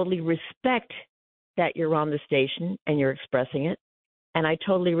 I totally respect that you're on the station and you're expressing it, and I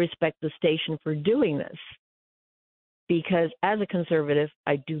totally respect the station for doing this, because as a conservative,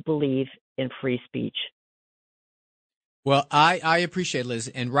 I do believe in free speech. Well, I appreciate it, Liz,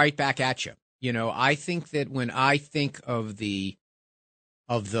 and right back at you. I think that when I think of the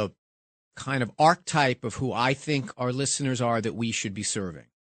kind of archetype of who I think our listeners are that we should be serving,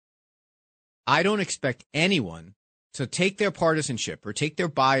 I don't expect anyone to take their partisanship or take their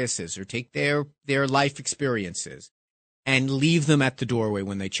biases or take their life experiences and leave them at the doorway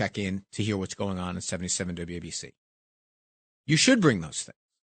when they check in to hear what's going on in 77 WABC. You should bring those things.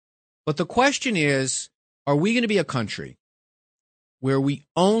 But the question is, are we going to be a country where we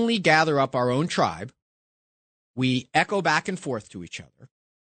only gather up our own tribe, we echo back and forth to each other?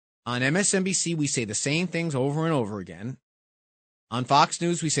 On MSNBC, we say the same things over and over again. On Fox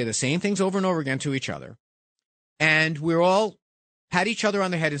News, we say the same things over and over again to each other. And we're all pat each other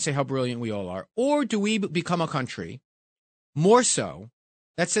on the head and say how brilliant we all are. Or do we become a country, more so,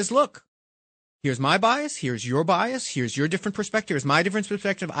 that says, look, here's my bias, here's your bias, here's your different perspective, here's my different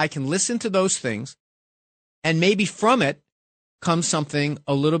perspective. I can listen to those things, and maybe from it comes something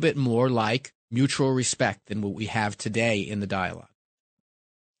a little bit more like mutual respect than what we have today in the dialogue.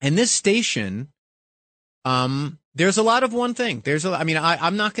 And this station, there's a lot of one thing.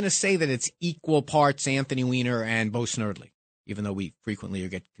 I'm not going to say that it's equal parts Anthony Weiner and Bo Snerdley, even though we frequently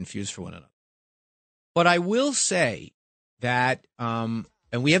get confused for one another. But I will say that, and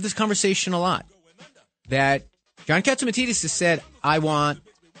we have this conversation a lot, that John Catsimatidis has said, I want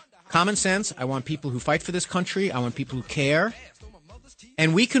common sense. I want people who fight for this country. I want people who care.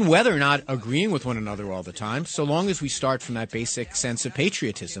 And we can weather not agreeing with one another all the time, so long as we start from that basic sense of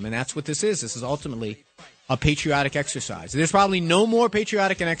patriotism. And that's what this is. This is ultimately a patriotic exercise. There's probably no more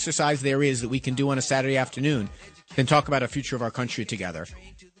patriotic an exercise there is that we can do on a Saturday afternoon than talk about a future of our country together.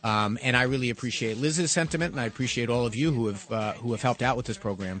 And I really appreciate Liz's sentiment, and I appreciate all of you who have helped out with this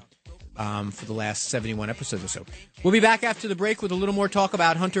program for the last 71 episodes or so. We'll be back after the break with a little more talk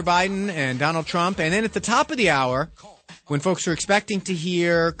about Hunter Biden and Donald Trump. And then at the top of the hour, when folks are expecting to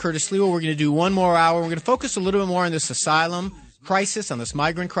hear Curtis Lewa, we're going to do one more hour. We're going to focus a little bit more on this asylum crisis, on this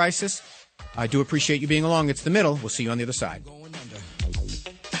migrant crisis. I do appreciate you being along. It's the middle. We'll see you on the other side.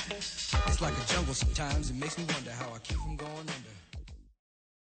 It's like a jungle sometimes. It makes me wonder how I keep from going under.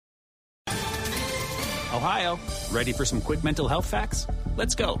 Ohio, ready for some quick mental health facts?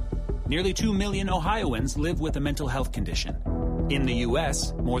 Let's go. Nearly 2 million Ohioans live with a mental health condition. In the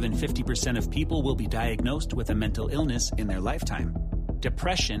U.S., more than 50% of people will be diagnosed with a mental illness in their lifetime.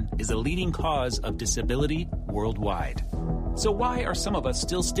 Depression is a leading cause of disability worldwide. So why are some of us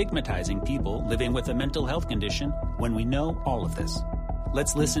still stigmatizing people living with a mental health condition when we know all of this?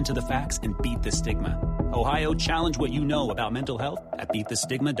 Let's listen to the facts and beat the stigma. Ohio, challenge what you know about mental health at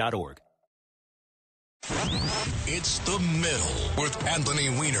beatthestigma.org. It's The Middle with Anthony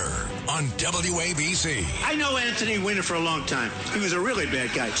Weiner on WABC. I know Anthony Weiner for a long time. He was a really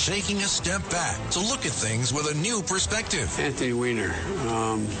bad guy. Taking a step back to look at things with a new perspective. Anthony Weiner,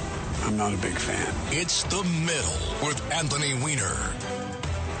 I'm not a big fan. It's The Middle with Anthony Weiner.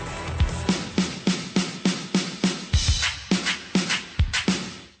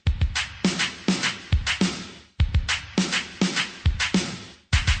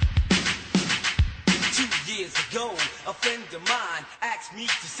 A friend of mine asked me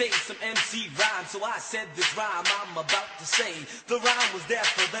to say some MC rhyme, so I said this rhyme I'm about to say. The rhyme was there,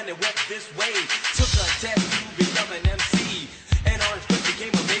 but then it went this way. Took a test to become an MC, and Orange Cliff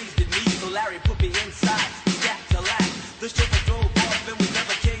became amazed at me. So Larry put me inside, scat to laugh. The chauffeur drove off and we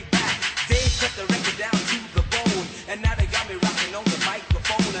never came back. Dave cut the record down to the bone, and now they got me rocking on the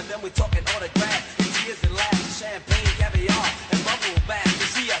microphone. And then we're talking autographs, and tears and laughs, champagne, caviar, and bubble bath. You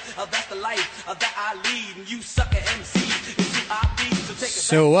see, that's the life that I lead, and you sucker MCs.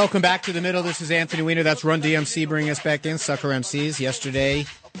 So welcome back to The Middle. This is Anthony Weiner. That's Run DMC bringing us back in. Sucker MCs. Yesterday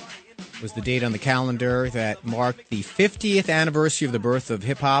was the date on the calendar that marked the 50th anniversary of the birth of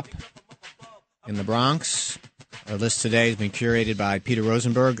hip-hop in the Bronx. Our list today has been curated by Peter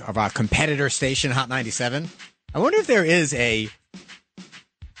Rosenberg of our competitor station, Hot 97. I wonder if there is a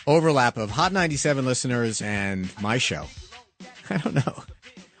overlap of Hot 97 listeners and my show. I don't know.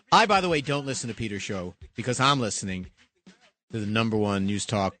 I, by the way, don't listen to Peter's show because I'm listening to the number one news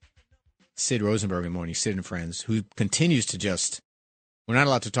talk, Sid Rosenberg in the morning, Sid and Friends, who continues to just, we're not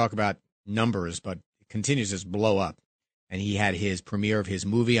allowed to talk about numbers, but it continues to just blow up. And he had his premiere of his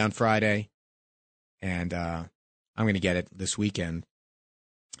movie on Friday, and I'm going to get it this weekend.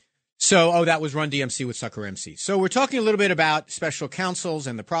 So, that was Run DMC with Sucker MC. So we're talking a little bit about special counsels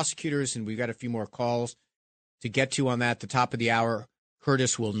and the prosecutors, and we've got a few more calls to get to on that at the top of the hour.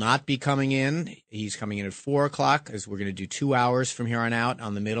 Curtis will not be coming in. He's coming in at 4 o'clock, as we're going to do 2 hours from here on out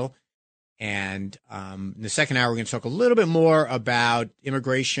on The Middle. And in the second hour, we're going to talk a little bit more about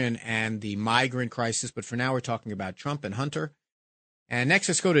immigration and the migrant crisis. But for now, we're talking about Trump and Hunter. And next,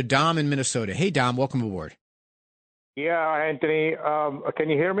 let's go to Dom in Minnesota. Hey, Dom, welcome aboard. Yeah, Anthony,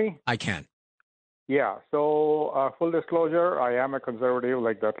 can you hear me? I can. Yeah, so full disclosure, I am a conservative,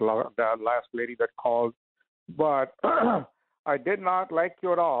 like that last lady that called. But I did not like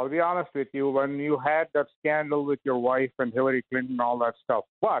you at all. I'll be honest with you, when you had that scandal with your wife and Hillary Clinton and all that stuff.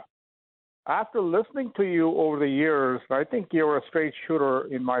 But after listening to you over the years, I think you're a straight shooter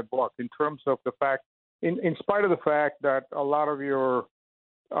in my book in terms of the fact, in spite of the fact that a lot of your,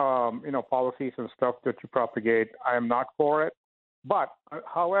 policies and stuff that you propagate, I am not for it. But,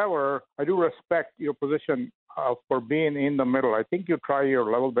 however, I do respect your position for being in the middle. I think you try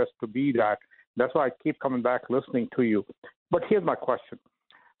your level best to be that. That's why I keep coming back listening to you. But here's my question.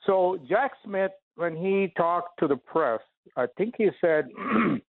 So Jack Smith, when he talked to the press, I think he said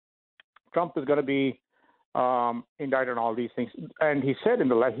Trump is going to be indicted on all these things. And he said in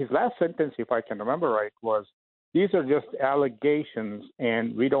his last sentence, if I can remember right, was these are just allegations,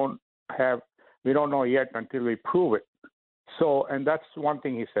 and we don't know yet until we prove it. So, and that's one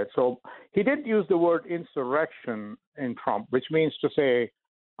thing he said. So he did use the word insurrection in Trump, which means to say,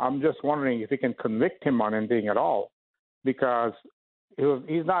 I'm just wondering if he can convict him on anything at all, because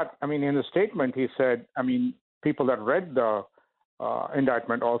he's not. I mean, in the statement he said. I mean, people that read the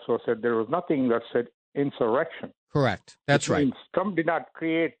indictment also said there was nothing that said insurrection. Correct. That's right. Trump did not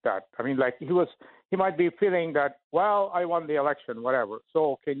create that. I mean, like he might be feeling that, well, I won the election, whatever.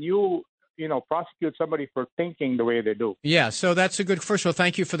 So can you prosecute somebody for thinking the way they do? Yeah, so that's a good. First of all,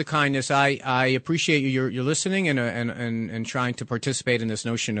 thank you for the kindness. I appreciate you. You're listening and trying to participate in this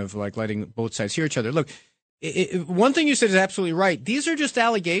notion of like letting both sides hear each other. Look, one thing you said is absolutely right. These are just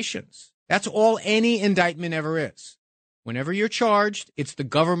allegations. That's all any indictment ever is. Whenever you're charged, it's the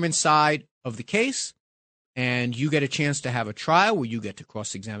government side of the case, and you get a chance to have a trial where you get to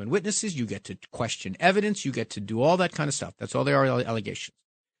cross-examine witnesses, you get to question evidence, you get to do all that kind of stuff. That's all they are, allegations.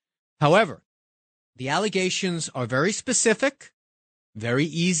 However, the allegations are very specific, very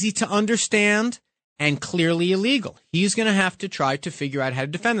easy to understand, and clearly illegal. He's going to have to try to figure out how to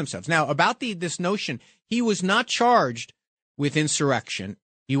defend themselves. Now, about this notion, he was not charged with insurrection.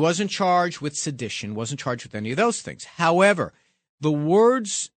 He wasn't charged with sedition, wasn't charged with any of those things. However,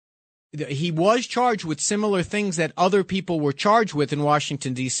 he was charged with similar things that other people were charged with in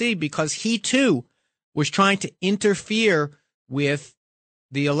Washington, D.C., because he, too, was trying to interfere with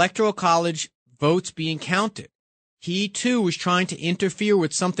the Electoral College votes being counted. He, too, was trying to interfere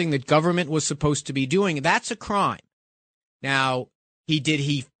with something that government was supposed to be doing. That's a crime. Now, did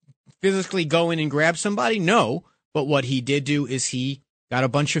he physically go in and grab somebody? No. But what he did do is he got a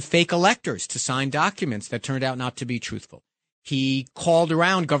bunch of fake electors to sign documents that turned out not to be truthful. He called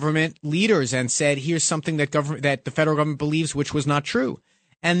around government leaders and said, here's something that the federal government believes, which was not true.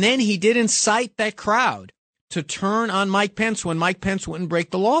 And then he did incite that crowd to turn on Mike Pence when Mike Pence wouldn't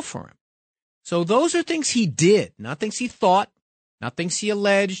break the law for him. So those are things he did, not things he thought, not things he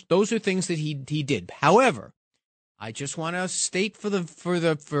alleged. Those are things that he did. However, I just want to state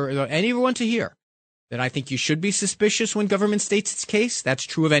for anyone to hear that I think you should be suspicious when government states its case. That's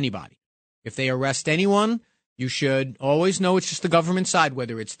true of anybody. If they arrest anyone, you should always know it's just the government side,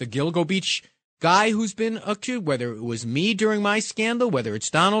 whether it's the Gilgo Beach guy who's been accused, whether it was me during my scandal, whether it's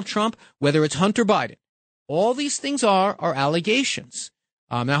Donald Trump, whether it's Hunter Biden. All these things are allegations.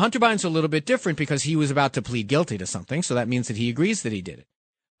 Now, Hunter Biden's a little bit different because he was about to plead guilty to something, so that means that he agrees that he did it.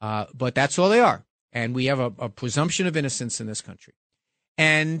 But that's all they are. And we have a presumption of innocence in this country.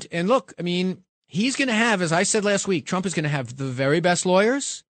 And look, I mean, he's going to have, as I said last week, Trump is going to have the very best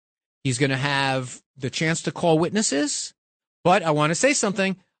lawyers. He's going to have the chance to call witnesses. But I want to say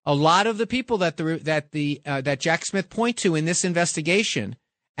something. A lot of the people that Jack Smith point to in this investigation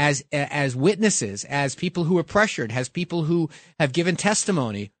as witnesses, as people who are pressured, as people who have given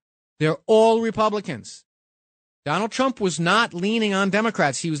testimony, they're all Republicans. Donald Trump was not leaning on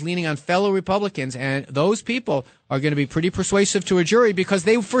Democrats. He was leaning on fellow Republicans. And those people are going to be pretty persuasive to a jury because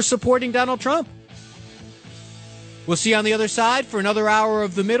they were supporting Donald Trump. We'll see you on the other side for another hour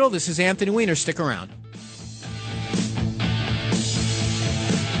of The Middle. This is Anthony Weiner. Stick around.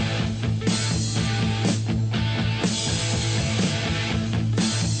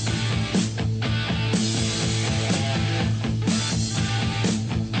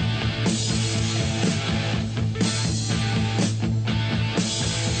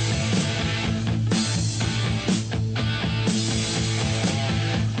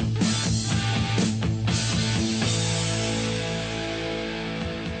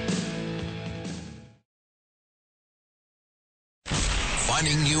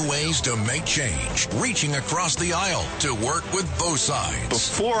 Finding new ways to make change, reaching across the aisle to work with both sides.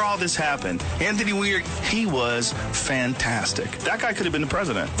 Before all this happened, Anthony Weiner, he was fantastic. That guy could have been the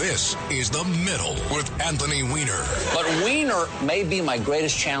president. This is The Middle with Anthony Weiner. But Weiner may be my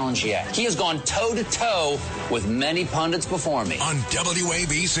greatest challenge yet. He has gone toe-to-toe with many pundits before me. On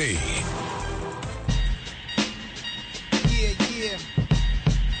WABC. Yeah.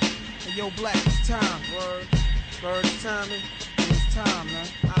 Hey, yo, Black, it's time. Word, it's time, man. It's time, man.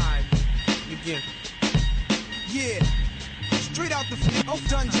 Alright, begin. Yeah, straight out the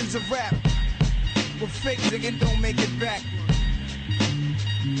dungeons of rap. With fake nigga don't make it back.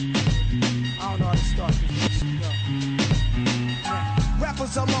 I don't know how to start this.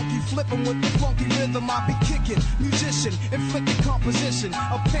 Rappers are monkey flipping with the funky rhythm I be kicking. Musician, inflicting composition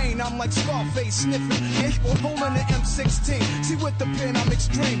of pain. I'm like Scarface sniffing. Or holding the M16. See with the pen I'm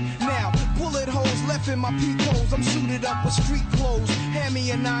extreme. Now, bullet holes left in my peak holes. I'm suited up with street clothes. Hand me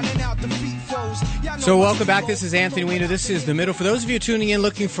a 9 and out defeat foes. So welcome back. This is Anthony Weiner. This is The Middle. For those of you tuning in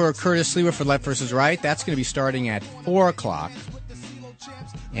looking for Curtis Lewer for Left vs. Right, that's going to be starting at 4 o'clock.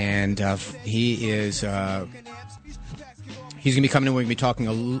 And he is... He's going to be coming in. We're going to be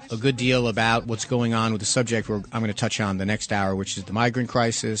talking a good deal about what's going on with the subject I'm going to touch on the next hour, which is the migrant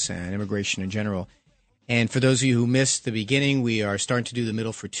crisis and immigration in general. And for those of you who missed the beginning, we are starting to do The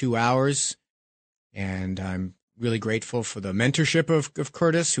Middle for 2 hours. And I'm really grateful for the mentorship of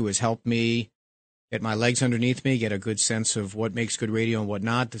Curtis, who has helped me get my legs underneath me, get a good sense of what makes good radio and what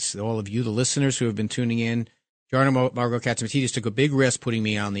not. This is all of you, the listeners who have been tuning in. Jarno Margot Katzimatidis took a big risk putting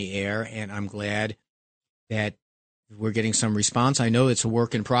me on the air, and I'm glad that we're getting some response. I know it's a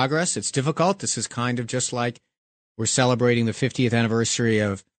work in progress. It's difficult. This is kind of just like we're celebrating the 50th anniversary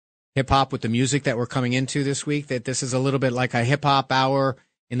of hip-hop with the music that we're coming into this week, that this is a little bit like a hip-hop hour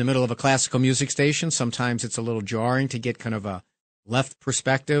in the middle of a classical music station. Sometimes it's a little jarring to get kind of a left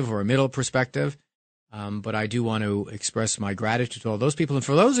perspective or a middle perspective. But I do want to express my gratitude to all those people. And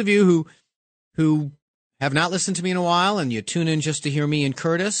for those of you who have not listened to me in a while and you tune in just to hear me and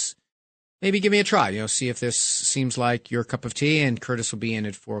Curtis, maybe give me a try, see if this seems like your cup of tea, and Curtis will be in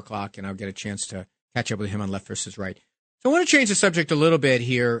at 4 o'clock, and I'll get a chance to catch up with him on Left versus Right. So I want to change the subject a little bit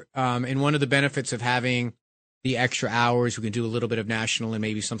here, and one of the benefits of having the extra hours. We can do a little bit of national and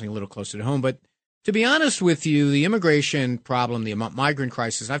maybe something a little closer to home. But to be honest with you, the immigration problem, the migrant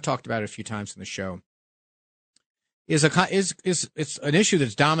crisis, I've talked about it a few times in the show, is it's an issue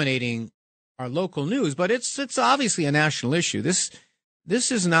that's dominating our local news, but it's obviously a national issue. This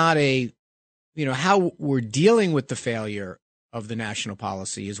is not a, how we're dealing with the failure of the national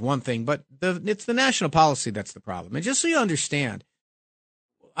policy is one thing, but it's the national policy that's the problem. And just so you understand,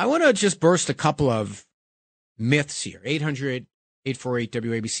 I want to just burst a couple of myths here.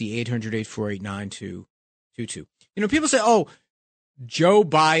 800-848-WABC, 800-848-9222. People say, oh, Joe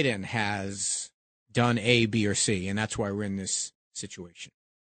Biden has done A, B, or C, and that's why we're in this situation.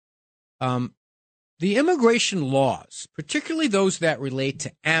 The immigration laws, particularly those that relate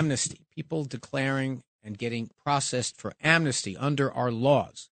to amnesty, people declaring and getting processed for amnesty under our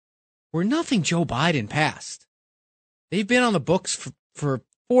laws, were nothing Joe Biden passed. They've been on the books for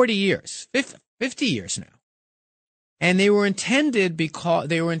 40 years, 50 years now. And they were intended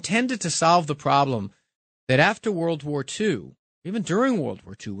to solve the problem that after World War II, even during World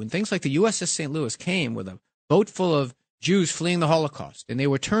War II, when things like the USS St. Louis came with a boat full of Jews fleeing the Holocaust, and they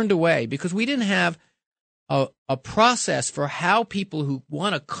were turned away because we didn't have a process for how people who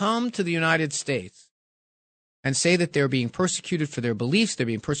want to come to the United States and say that they're being persecuted for their beliefs, they're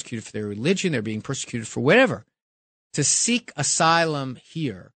being persecuted for their religion, they're being persecuted for whatever, to seek asylum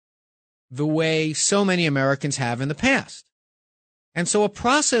here the way so many Americans have in the past. And so a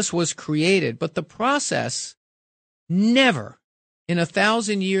process was created, but the process never in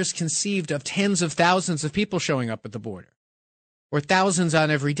 1,000 years conceived of tens of thousands of people showing up at the border or thousands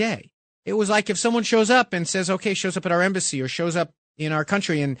on every day. It was like if someone shows up and says, okay, shows up at our embassy or shows up in our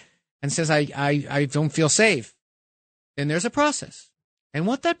country and says, I don't feel safe, then there's a process. And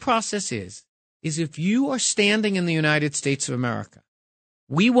what that process is if you are standing in the United States of America,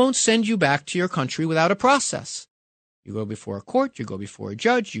 we won't send you back to your country without a process. You go before a court, you go before a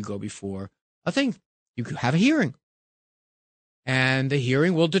judge, you go before a thing. You have a hearing. And the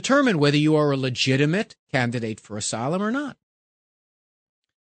hearing will determine whether you are a legitimate candidate for asylum or not.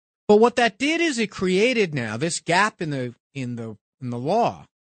 But what that did is it created now this gap in the law,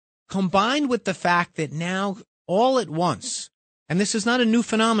 combined with the fact that now all at once, and this is not a new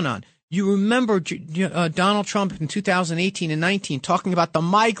phenomenon, you remember Donald Trump in 2018 and 19 talking about the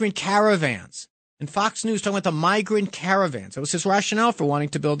migrant caravans, and Fox News talking about the migrant caravans. That was his rationale for wanting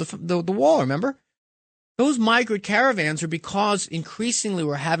to build the wall, remember? Those migrant caravans are because increasingly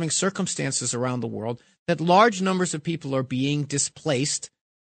we're having circumstances around the world that large numbers of people are being displaced,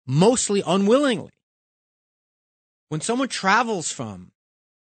 mostly unwillingly. When someone travels from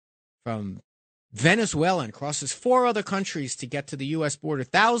Venezuela and crosses 4 other countries to get to the U.S. border,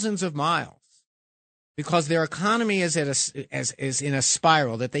 thousands of miles, because their economy is is in a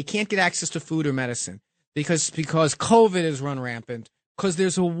spiral, that they can't get access to food or medicine, because COVID has run rampant, because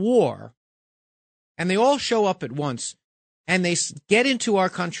there's a war, and they all show up at once, and they get into our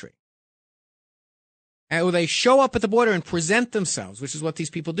country. And they show up at the border and present themselves, which is what these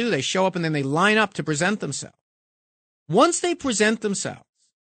people do. They show up and then they line up to present themselves. Once they present themselves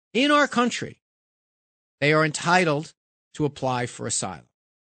in our country, they are entitled to apply for asylum.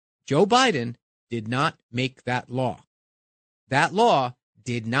 Joe Biden did not make that law. That law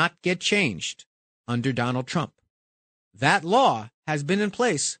did not get changed under Donald Trump. That law has been in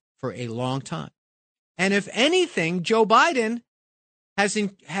place for a long time. And if anything, Joe Biden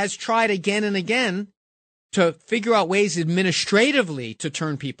has tried again and again to figure out ways administratively to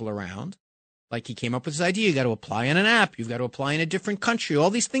turn people around. Like he came up with this idea, you got to apply on an app, you've got to apply in a different country, all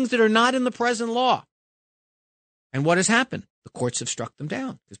these things that are not in the present law. And what has happened? The courts have struck them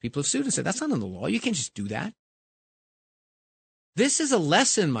down because people have sued and said, that's not in the law. You can't just do that. This is a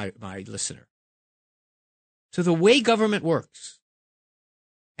lesson, my listener, to the way government works.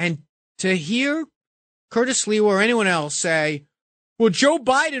 And to hear Curtis Lee or anyone else say, well, Joe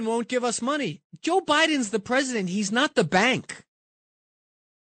Biden won't give us money. Joe Biden's the president. He's not the bank.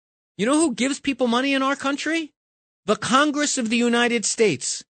 You know who gives people money in our country? The Congress of the United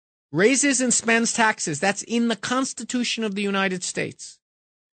States raises and spends taxes. That's in the Constitution of the United States.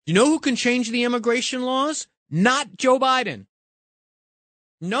 You know who can change the immigration laws? Not Joe Biden.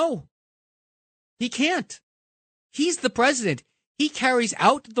 No, he can't. He's the president. He carries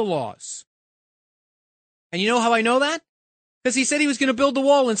out the laws. And you know how I know that? Because he said he was going to build the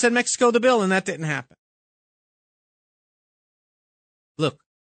wall and send Mexico the bill, and that didn't happen. Look,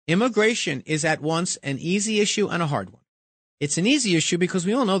 immigration is at once an easy issue and a hard one. It's an easy issue because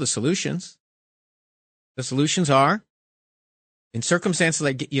we all know the solutions. The solutions are, in circumstances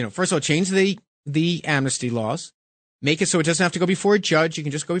like, first of all, change the amnesty laws. Make it so it doesn't have to go before a judge. You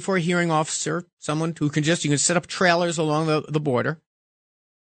can just go before a hearing officer, someone who can you can set up trailers along the border.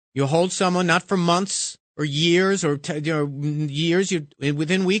 You hold someone not for months or years or years.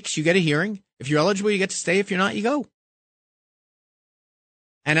 Within weeks, you get a hearing. If you're eligible, you get to stay. If you're not, you go.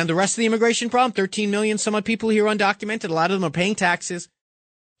 And on the rest of the immigration problem, 13 million some odd people here undocumented. A lot of them are paying taxes,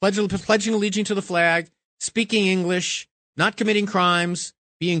 pledging allegiance to the flag, speaking English, not committing crimes,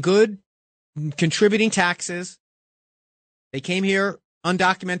 being good, contributing taxes. They came here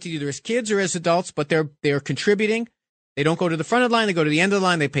undocumented either as kids or as adults, but they're contributing. They don't go to the front of the line. They go to the end of the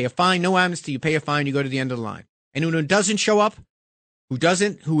line. They pay a fine. No amnesty. You pay a fine. You go to the end of the line. Anyone who doesn't show up,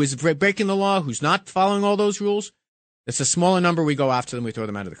 who is breaking the law, who's not following all those rules, it's a smaller number. We go after them. We throw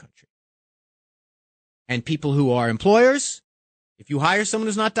them out of the country. And people who are employers, if you hire someone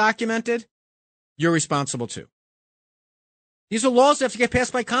who's not documented, you're responsible too. These are laws that have to get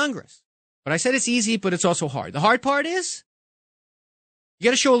passed by Congress. But I said it's easy, but it's also hard. The hard part is you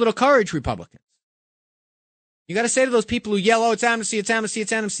got to show a little courage, Republicans. You got to say to those people who yell, oh, it's amnesty, it's amnesty,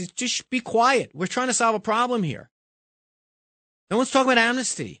 it's amnesty, just be quiet. We're trying to solve a problem here. No one's talking about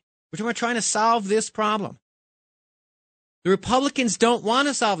amnesty. We're talking about trying to solve this problem. The Republicans don't want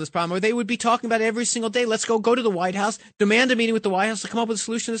to solve this problem, or they would be talking about it every single day. Let's go to the White House, demand a meeting with the White House to come up with a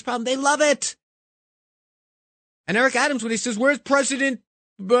solution to this problem. They love it. And Eric Adams, when he says, where's President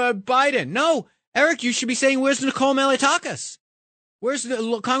Biden? No, Eric, you should be saying, where's Nicole Malliotakis? Where's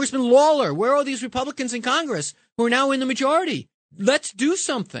Congressman Lawler? Where are all these Republicans in Congress who are now in the majority? Let's do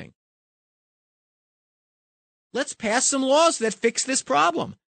something. Let's pass some laws that fix this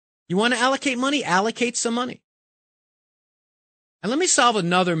problem. You want to allocate money? Allocate some money. And let me solve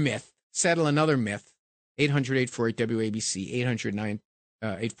another myth, settle another myth. 800-848-WABC,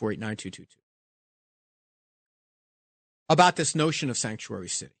 800-848-9222. About this notion of sanctuary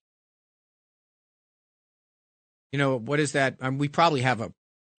city. You know, what is that? We probably have a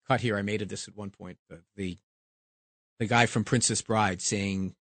cut here. I made of this at one point. The guy from Princess Bride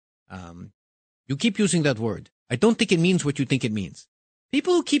saying, you keep using that word. I don't think it means what you think it means.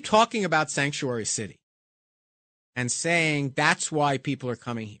 People who keep talking about sanctuary city and saying that's why people are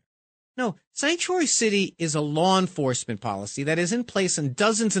coming here. No, sanctuary city is a law enforcement policy that is in place in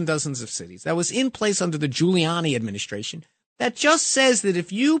dozens and dozens of cities. That was in place under the Giuliani administration. That just says that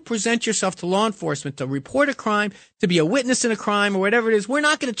if you present yourself to law enforcement to report a crime, to be a witness in a crime or whatever it is, we're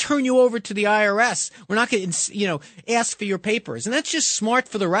not going to turn you over to the IRS. We're not going to, ask for your papers. And that's just smart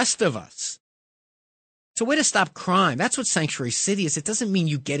for the rest of us. It's a way to stop crime. That's what sanctuary city is. It doesn't mean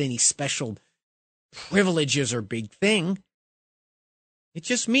you get any special privileges or big thing. It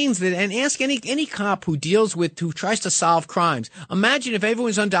just means that, and ask any cop who tries to solve crimes. Imagine if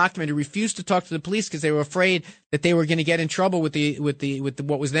everyone's undocumented, refused to talk to the police because they were afraid that they were going to get in trouble with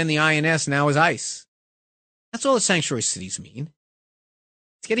what was then the INS, now is ICE. That's all the sanctuary cities mean.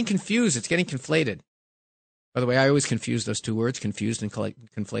 It's getting confused. It's getting conflated. By the way, I always confuse those two words, confused and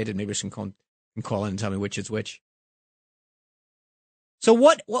conflated. Maybe I should call in and tell me which is which. So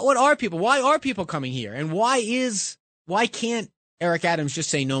what are people? Why are people coming here? And why can't Eric Adams just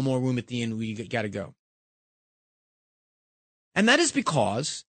say no more room at the inn, we got to go? And that is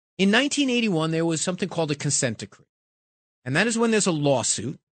because in 1981, there was something called a consent decree. And that is when there's a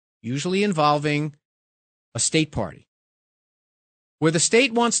lawsuit, usually involving a state party, where the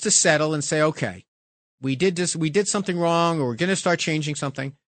state wants to settle and say, okay, we did something wrong, or we're going to start changing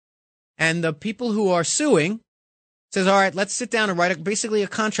something. And the people who are suing says, all right, let's sit down and write basically a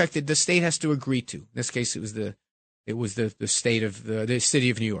contract that the state has to agree to. In this case, it was the state of the city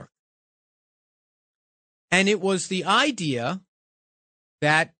of New York. And it was the idea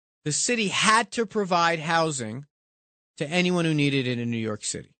that the city had to provide housing to anyone who needed it in New York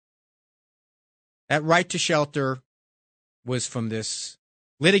City. That right to shelter was from this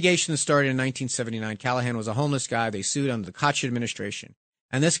litigation that started in 1979. Callahan was a homeless guy. They sued under the Koch administration.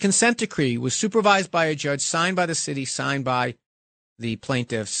 And this consent decree was supervised by a judge, signed by the city, signed by the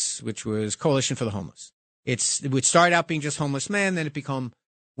plaintiffs, which was Coalition for the Homeless. It would start out being just homeless men, then it become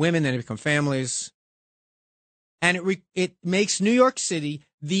women, then it become families. And it makes New York City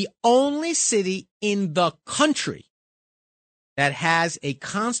the only city in the country that has a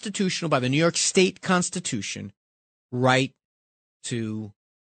constitutional, by the New York State Constitution, right to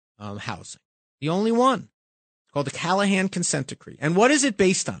housing. The only one. It's called the Callahan Consent Decree. And what is it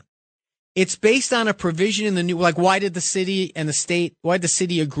based on? It's based on a provision in the new, why did the city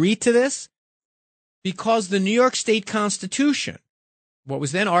agree to this? Because the New York State Constitution, what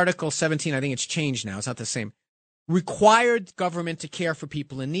was then Article 17, I think it's changed now, it's not the same, required government to care for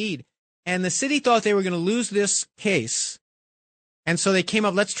people in need. And the city thought they were going to lose this case. And so they came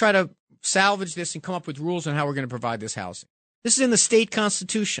up, let's try to salvage this and come up with rules on how we're going to provide this housing. This is in the state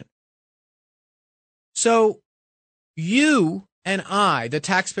constitution. So you and I, the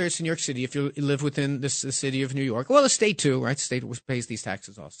taxpayers in New York City, if you live within the city of New York, well, the state too, right? The state pays these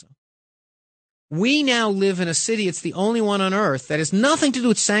taxes also. We now live in a city, it's the only one on earth that has nothing to do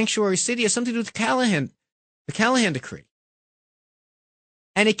with sanctuary city. It has something to do with the Callahan Decree.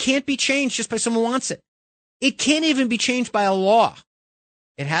 And it can't be changed just by someone who wants it. It can't even be changed by a law.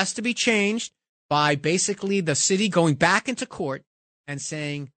 It has to be changed by basically the city going back into court and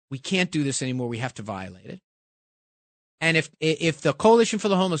saying, we can't do this anymore, we have to violate it. And if the Coalition for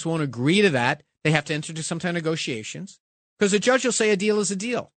the Homeless won't agree to that, they have to enter into some kind of negotiations, because the judge will say a deal is a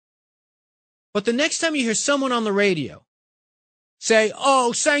deal. But the next time you hear someone on the radio say,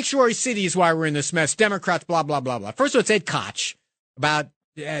 oh, sanctuary city is why we're in this mess, Democrats, blah, blah, blah, blah. First of all, it's Ed Koch, about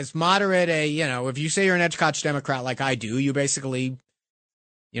as moderate if you say you're an Ed Koch Democrat like I do, you basically,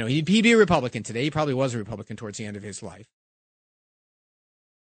 he'd be a Republican today. He probably was a Republican towards the end of his life.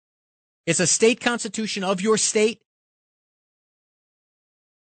 It's a state constitution of your state.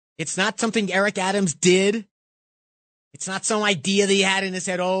 It's not something Eric Adams did. It's not some idea that he had in his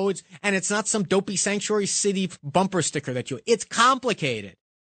head. And it's not some dopey sanctuary city bumper sticker it's complicated.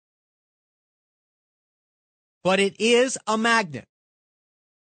 But it is a magnet.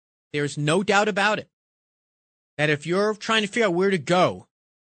 There's no doubt about it. That if you're trying to figure out where to go,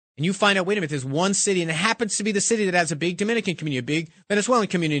 and you find out, wait a minute, there's one city, and it happens to be the city that has a big Dominican community, a big Venezuelan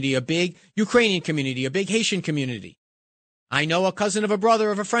community, a big Ukrainian community, a big Haitian community. I know a cousin of a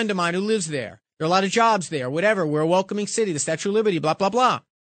brother of a friend of mine who lives there. There are a lot of jobs there, whatever. We're a welcoming city, the Statue of Liberty, blah, blah, blah.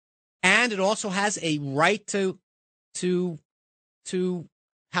 And it also has a right to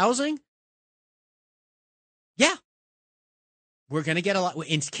housing. Yeah. We're going to get a lot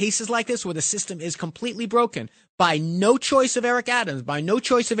in cases like this where the system is completely broken by no choice of Eric Adams, by no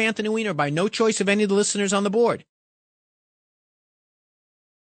choice of Anthony Weiner, by no choice of any of the listeners on the board.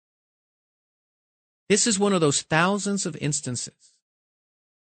 This is one of those thousands of instances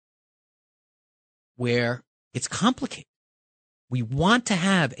where it's complicated. We want to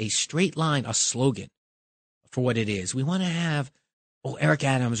have a straight line, a slogan for what it is. We want to have, Eric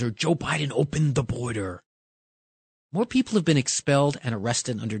Adams or Joe Biden opened the border. More people have been expelled and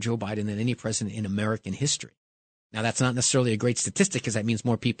arrested under Joe Biden than any president in American history. Now, that's not necessarily a great statistic because that means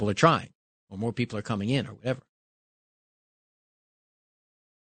more people are trying or more people are coming in or whatever.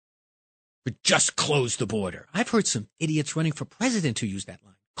 But just close the border. I've heard some idiots running for president who use that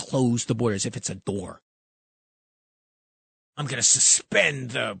line. Close the border as if it's a door. I'm going to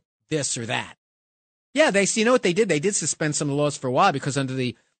suspend this or that. Yeah, you know what they did? They did suspend some of the laws for a while because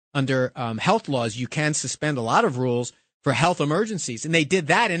under health laws, you can suspend a lot of rules for health emergencies. And they did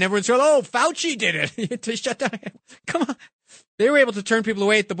that, and everyone said, Fauci did it to shut down. Come on. They were able to turn people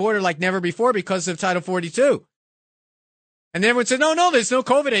away at the border like never before because of Title 42. And then everyone said, no, there's no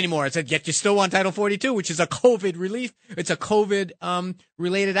COVID anymore. I said, yet you still want Title 42, which is a COVID relief. It's a COVID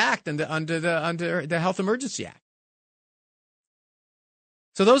related act under the Health Emergency Act.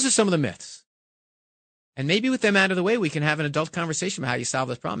 So those are some of the myths. And maybe with them out of the way, we can have an adult conversation about how you solve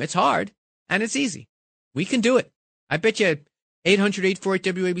this problem. It's hard, and it's easy. We can do it. I bet you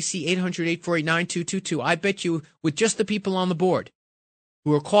 800-848-WABC, 800-848-9222. I bet you with just the people on the board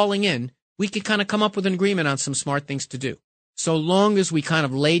who are calling in, we could kind of come up with an agreement on some smart things to do. So long as we kind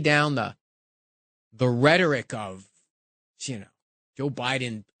of lay down the rhetoric of, Joe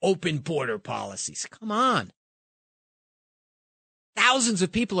Biden open border policies. Come on. Thousands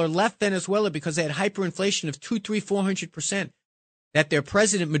of people are left Venezuela because they had hyperinflation of 400%. That their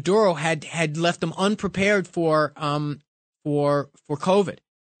president Maduro had left them unprepared for COVID.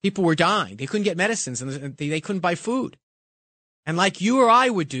 People were dying. They couldn't get medicines and they couldn't buy food. And like you or I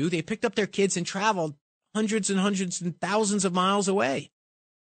would do, they picked up their kids and traveled hundreds and thousands of miles away.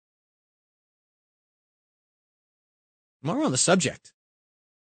 More on the subject.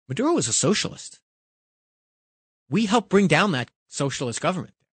 Maduro was a socialist. We helped bring down that socialist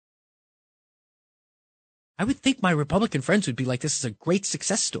government. I would think my Republican friends would be like, this is a great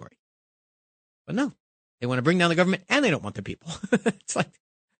success story. But no, they want to bring down the government and they don't want the people. It's like,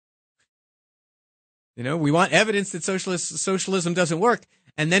 we want evidence that socialism doesn't work.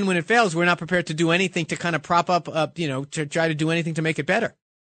 And then when it fails, we're not prepared to do anything to kind of prop up, to try to do anything to make it better.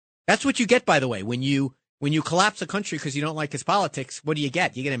 That's what you get, by the way, when you collapse a country because you don't like its politics. What do you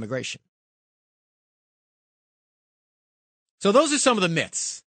get? You get immigration. So those are some of the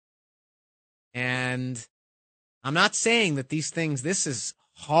myths. And I'm not saying that these things, this is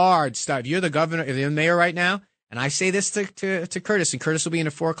hard stuff. You're the governor, you're the mayor right now, and I say this to Curtis, and Curtis will be in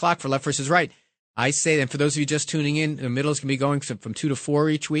at 4 o'clock for Left versus Right. I say, and for those of you just tuning in, the middle is going to be going from 2 to 4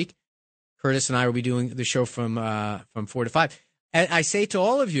 each week. Curtis and I will be doing the show from 4 to 5. And I say to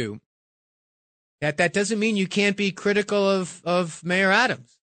all of you that doesn't mean you can't be critical of Mayor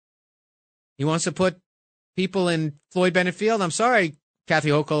Adams. He wants to put people in Floyd Bennett Field. I'm sorry, Kathy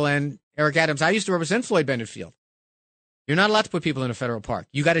Hochul and Eric Adams. I used to represent Floyd Bennett Field. You're not allowed to put people in a federal park.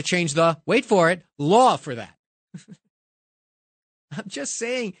 You got to change the, wait for it, law for that. I'm just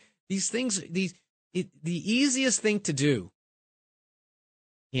saying these things, the easiest thing to do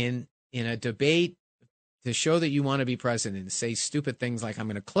in a debate to show that you want to be president is say stupid things like, I'm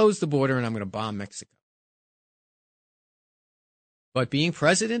going to close the border and I'm going to bomb Mexico. But being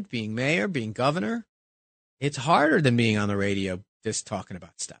president, being mayor, being governor, it's harder than being on the radio just talking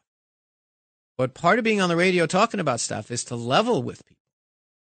about stuff. But part of being on the radio talking about stuff is to level with people.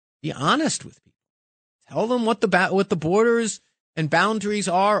 Be honest with people. Tell them what the borders and boundaries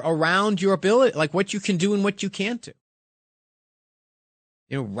are around your ability, like what you can do and what you can't do.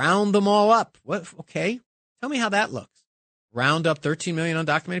 Round them all up. What? Okay. Tell me how that looks. Round up 13 million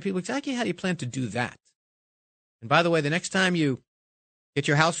undocumented people. Exactly how do you plan to do that? And by the way, the next time you get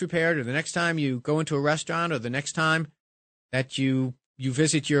your house repaired, or the next time you go into a restaurant, or the next time that you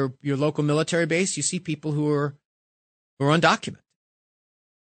visit your local military base, you see people who are undocumented,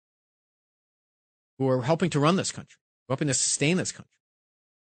 who are helping to run this country, helping to sustain this country.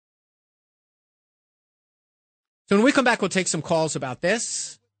 So when we come back, we'll take some calls about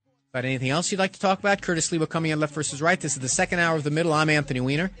this, about anything else you'd like to talk about. Curtis Lewa coming on Left versus Right. This is the second hour of The Middle. I'm Anthony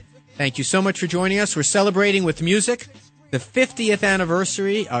Weiner. Thank you so much for joining us. We're celebrating with music the 50th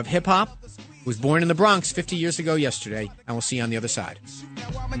anniversary of hip-hop. It was born in the Bronx 50 years ago yesterday, and we'll see you on the other side. Now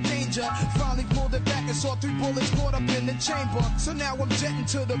I'm in danger. Finally pulled it back and saw 3 bullets caught up in the chamber. So now I'm jetting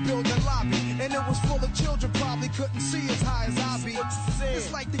to the building lobby, and it was full of children, probably couldn't see as high as I be.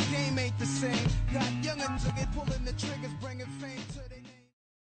 It's like the game ain't the same. Got youngins again pulling the triggers, bringing fame to their name.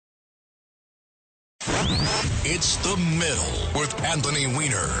 It's The Middle with Anthony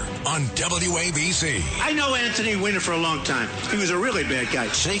Weiner on WABC. I know Anthony Weiner for a long time. He was a really bad guy.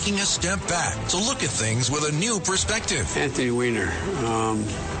 Taking a step back to look at things with a new perspective. Anthony Weiner,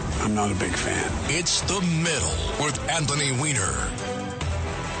 I'm not a big fan. It's The Middle with Anthony Weiner.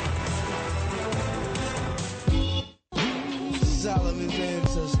 Solomon's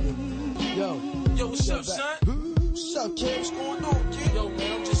ancestor. Yo, what's up, son? What's up, kid? What's going on, kid? Yo,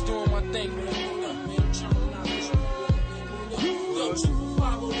 man, I'm just doing my thing, man.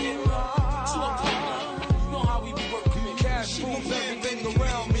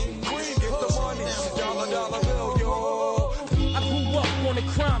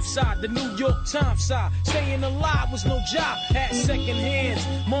 Crime side, the New York Times side. Staying alive was no job. Had second hands.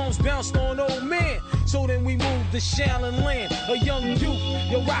 Moms bounced on old man. So then we moved to Shaolin Land. A young youth,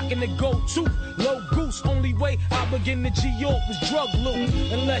 you're rocking the go-to. Low goose, only way I begin to G-York was drug loot.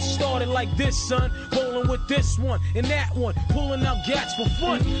 And let's start it like this, son. Rolling with this one and that one. Pulling out gats for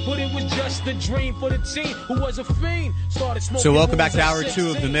fun. But it was just a dream for the team who was a fiend. Started smoking. So welcome back to Hour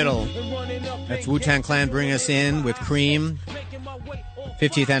 2 of The Middle. That's Wu-Tang Clan bringing us in with Cream.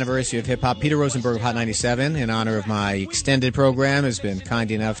 50th anniversary of hip-hop. Peter Rosenberg of Hot 97, in honor of my extended program, has been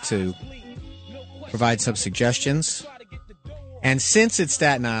kind enough to provide some suggestions. And since it's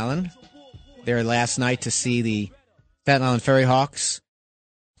Staten Island, there last night to see the Staten Island Ferry Hawks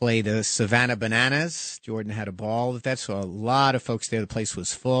play the Savannah Bananas. Jordan had a ball with that, so a lot of folks there. The place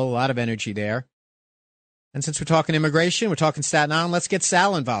was full, a lot of energy there. And since we're talking immigration, we're talking Staten Island, let's get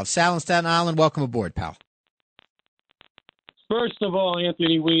Sal involved. Sal in Staten Island, welcome aboard, pal. First of all,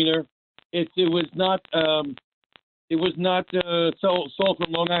 Anthony Weiner, it was not Saul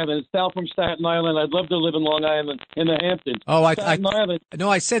from Long Island. It's Sal from Staten Island. I'd love to live in Long Island, in the Hamptons. Oh,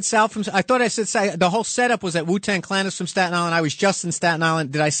 I said Sal from. I thought I said the whole setup was that Wu-Tang Clan is from Staten Island. I was just in Staten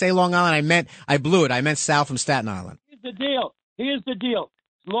Island. Did I say Long Island? I blew it. I meant Sal from Staten Island. Here's the deal.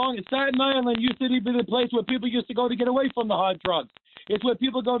 Staten Island used to be the place where people used to go to get away from the hard drugs. It's where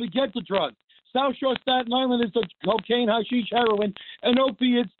people go to get the drugs. South Shore Staten Island is the cocaine, hashish, heroin, and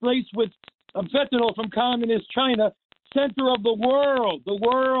opiates laced with fentanyl from communist China, center of the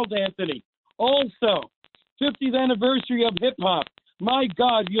world, Anthony. Also, 50th anniversary of hip-hop. My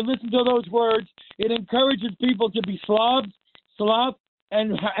God, you listen to those words, it encourages people to be Slav,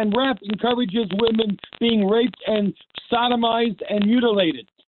 and rap encourages women being raped and sodomized and mutilated.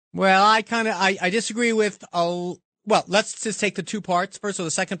 Well, I disagree with, well, let's just take the two parts first. So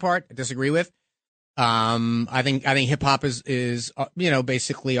the second part, I disagree with. I think hip hop is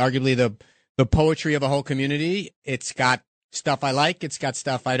basically arguably the poetry of a whole community. It's got stuff I like. It's got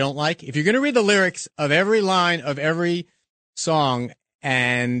stuff I don't like. If you're going to read the lyrics of every line of every song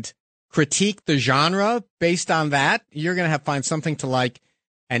and critique the genre based on that, you're going to find something to like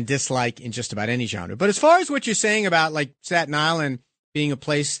and dislike in just about any genre. But as far as what you're saying about like Staten Island being a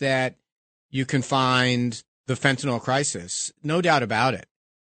place that you can find the fentanyl crisis, no doubt about it.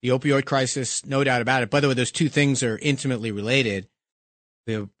 The opioid crisis, no doubt about it. By the way, those two things are intimately related.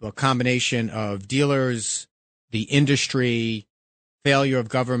 The combination of dealers, the industry, failure of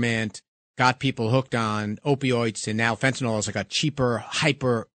government got people hooked on opioids, and now fentanyl is like a cheaper,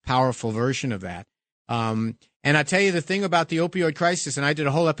 hyper powerful version of that. And I tell you the thing about the opioid crisis, and I did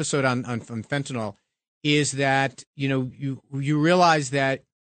a whole episode on fentanyl, is that, you know, you realize that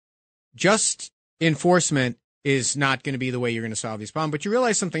just enforcement is not going to be the way you're going to solve these problems. But you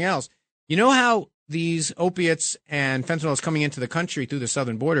realize something else. You know how these opiates and fentanyl is coming into the country through the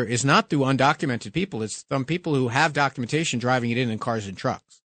southern border is not through undocumented people. It's from people who have documentation driving it in cars and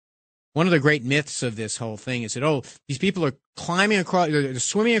trucks. One of the great myths of this whole thing is that, these people are climbing across, they're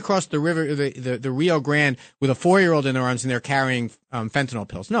swimming across the river, the Rio Grande with a 4-year-old in their arms, and they're carrying fentanyl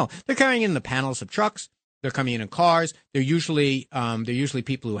pills. No, they're carrying it in the panels of trucks. They're coming in cars. They're usually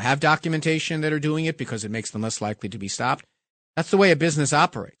people who have documentation that are doing it because it makes them less likely to be stopped. That's the way a business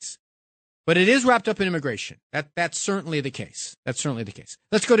operates. But it is wrapped up in immigration. That's certainly the case. That's certainly the case.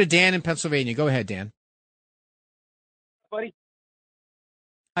 Let's go to Dan in Pennsylvania. Go ahead, Dan. Buddy.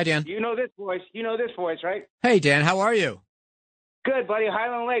 Hi, Dan. You know this voice, right? Hey, Dan. How are you? Good, buddy.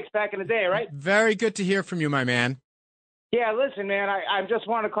 Highland Lakes back in the day, right? Very good to hear from you, my man. Yeah, listen, man, I just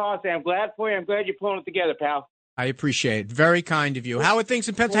want to call and say I'm glad for you. I'm glad you're pulling it together, pal. I appreciate it. Very kind of you. How are things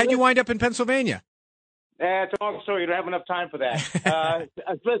in Pennsylvania? How'd you wind up in Pennsylvania? It's a long story. You don't have enough time for that.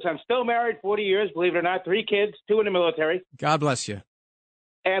 Listen, I'm still married 40 years, believe it or not, 3 kids, 2 in the military. God bless you.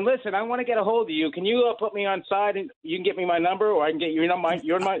 And listen, I want to get a hold of you. Can you put me on side and you can get me my number, or I can get your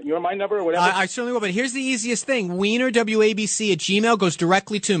my number or whatever? I certainly will, but here's the easiest thing. Weiner, WABC at Gmail goes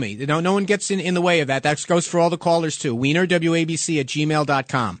directly to me. No one gets in the way of that. That goes for all the callers too. Weiner, WABC at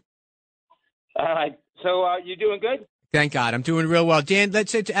gmail.com. All right. So you doing good? Thank God. I'm doing real well. Dan,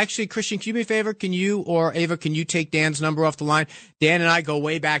 let's say, actually, Christian, can you do me a favor? Can you or Ava, can you take Dan's number off the line? Dan and I go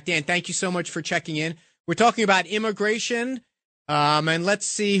way back. Dan, thank you so much for checking in. We're talking about immigration. And let's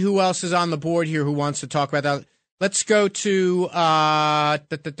see who else is on the board here who wants to talk about that. Let's go to,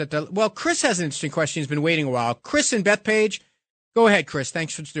 well, Chris has an interesting question. He's been waiting a while. Chris in Bethpage. Go ahead, Chris.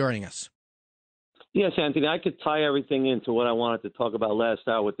 Thanks for joining us. Yes, Anthony, I could tie everything into what I wanted to talk about last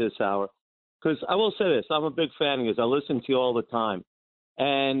hour with this hour. Because I will say this, I'm a big fan of yours. I listen to you all the time.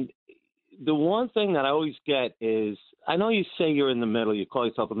 And the one thing that I always get is, I know you say you're in the middle, you call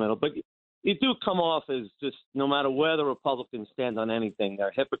yourself a middle, but you do come off as just, no matter where the Republicans stand on anything,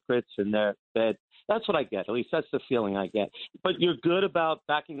 they're hypocrites and they're bad. That's what I get. At least that's the feeling I get. But you're good about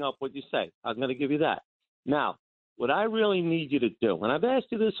backing up what you say. I'm going to give you that. Now, what I really need you to do, and I've asked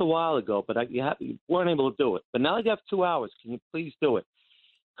you this a while ago, but you weren't able to do it. But now you have 2 hours. Can you please do it?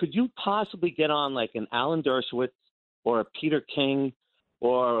 Could you possibly get on like an Alan Dershowitz or a Peter King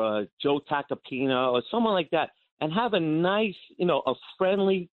or a Joe Tacopina or someone like that and have a nice, a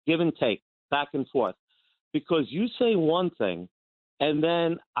friendly give and take back and forth? Because you say one thing and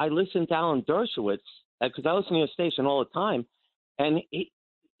then I listen to Alan Dershowitz because I listen to your station all the time and he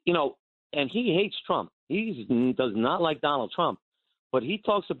hates Trump. He does not like Donald Trump, but he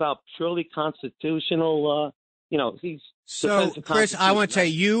talks about purely constitutional, So, Chris, I want to tell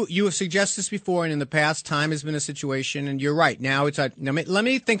you, you have suggested this before, and in the past, time has been a situation, and you're right. Now it's let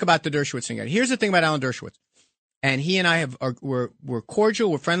me think about the Dershowitz thing again. Here's the thing about Alan Dershowitz, and he and I we're cordial,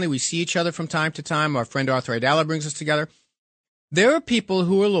 we're friendly, we see each other from time to time. Our friend Arthur Aidala brings us together. There are people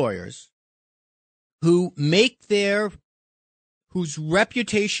who are lawyers who whose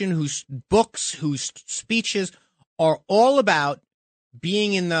reputation, whose books, whose speeches are all about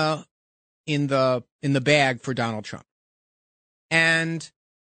being in the bag for Donald Trump. And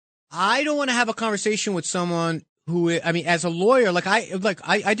I don't want to have a conversation with someone who, as a lawyer,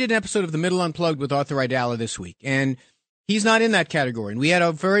 I did an episode of The Middle Unplugged with Arthur Aidala this week, and he's not in that category. And we had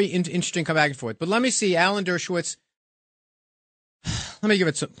a very interesting come back and forth. But let me see, Alan Dershowitz. Let me give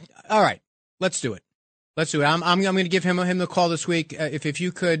it some. All right, let's do it. I'm going to give him the call this week. If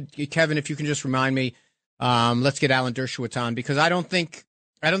you could, Kevin, if you can just remind me, let's get Alan Dershowitz on, because I don't think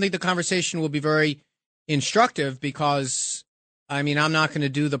the conversation will be very instructive because, I'm not going to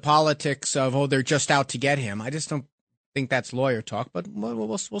do the politics of, they're just out to get him. I just don't think that's lawyer talk, but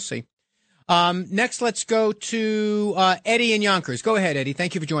we'll see. Next, let's go to Eddie in Yonkers. Go ahead, Eddie.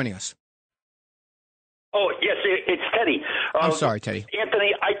 Thank you for joining us. Oh, yes, it's Teddy. I'm sorry, Teddy.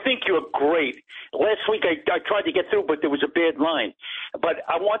 Anthony, I think you're great. Last week I tried to get through, but there was a bad line. But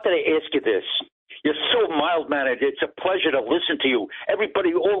I wanted to ask you this. You're so mild-mannered. It's a pleasure to listen to you.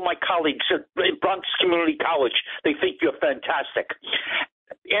 Everybody, all my colleagues at Bronx Community College, they think you're fantastic.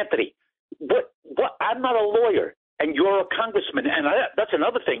 Anthony, what? I'm not a lawyer, and you're a congressman, and that's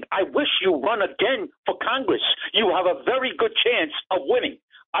another thing. I wish you run again for Congress. You have a very good chance of winning.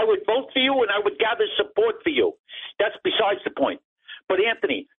 I would vote for you, and I would gather support for you. That's besides the point. But,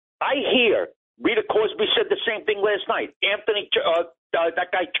 Anthony, I hear Rita Cosby said the same thing last night. Anthony,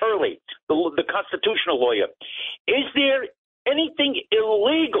 that guy Turley, the constitutional lawyer. Is there anything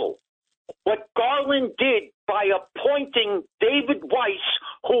illegal what Garland did by appointing David Weiss,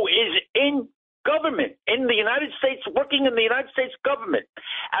 who is in government, in the United States, working in the United States government,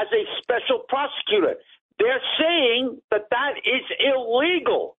 as a special prosecutor? They're saying that is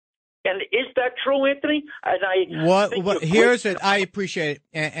illegal. And is that true, Anthony? And here's it. I appreciate it.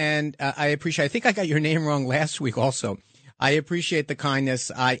 And I appreciate, I think I got your name wrong last week also. I appreciate the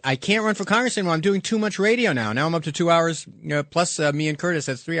kindness. I can't run for Congress anymore. I'm doing too much radio now. Now I'm up to 2 hours, plus me and Curtis,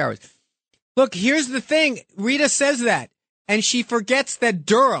 that's 3 hours. Look, here's the thing. Rita says that, and she forgets that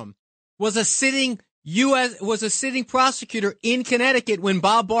Durham was a sitting prosecutor in Connecticut when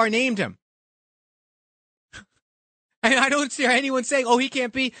Bob Barr named him. And I don't see anyone saying, he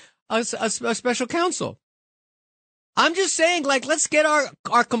can't be a special counsel. I'm just saying, let's get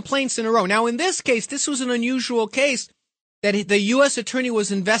our complaints in a row. Now, in this case, this was an unusual case that the U.S. attorney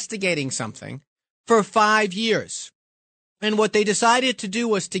was investigating something for 5 years. And what they decided to do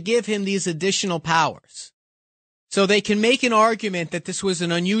was to give him these additional powers. So they can make an argument that this was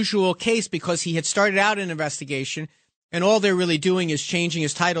an unusual case because he had started out an investigation, and all they're really doing is changing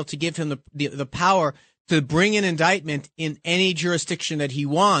his title to give him the power to bring an indictment in any jurisdiction that he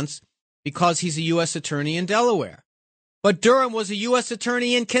wants because he's a U.S. attorney in Delaware. But Durham was a U.S.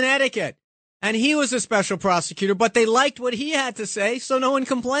 attorney in Connecticut, and he was a special prosecutor, but they liked what he had to say, so no one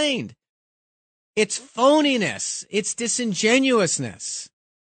complained. It's phoniness. It's disingenuousness.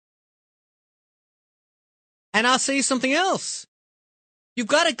 And I'll say something else. You've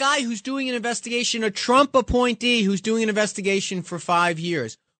got a guy who's doing an investigation, a Trump appointee who's doing an investigation for 5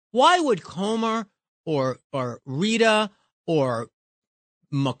 years. Why would Comer or Rita or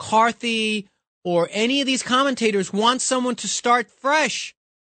McCarthy or any of these commentators want someone to start fresh?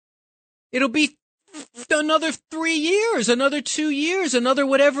 It'll be another 3 years, another 2 years, another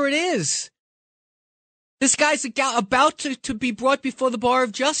whatever it is. This guy's about to be brought before the bar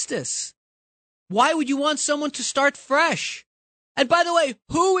of justice. Why would you want someone to start fresh? And by the way,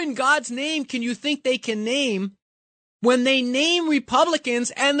 who in God's name can you think they can name when they name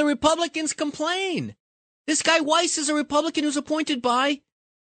Republicans and the Republicans complain? This guy Weiss is a Republican who's appointed by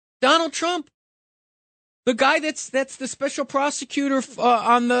Donald Trump. The guy that's the special prosecutor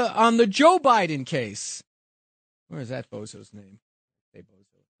on the Joe Biden case. Where is that bozo's name?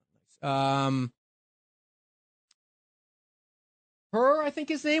 I think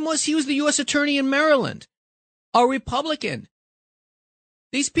his name was. He was the U.S. attorney in Maryland, a Republican.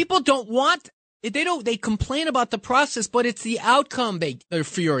 These people they complain about the process, but it's the outcome they're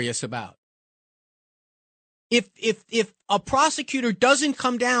furious about. If a prosecutor doesn't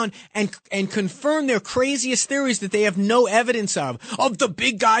come down and confirm their craziest theories that they have no evidence of the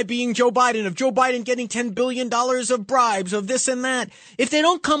big guy being Joe Biden, of Joe Biden getting $10 billion of bribes, of this and that, if they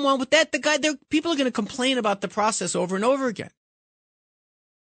don't come on with that, people are going to complain about the process over and over again.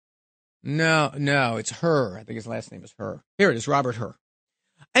 No, it's Hur. I think his last name is Hur. Here it is, Robert Hur.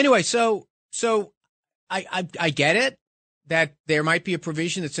 Anyway, so I get it that there might be a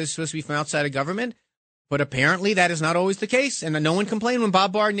provision that says it's supposed to be from outside of government, but apparently that is not always the case, and no one complained when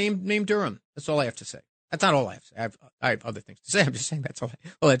Bob Barr named Durham. That's all I have to say. That's not all I have to say. I have other things to say. I'm just saying that's all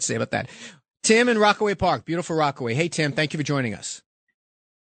I have to say about that. Tim in Rockaway Park, beautiful Rockaway. Hey, Tim, thank you for joining us.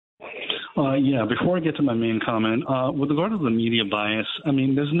 Before I get to my main comment, with regard to the media bias, I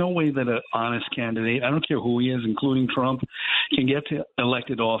mean, there's no way that an honest candidate, I don't care who he is, including Trump, can get to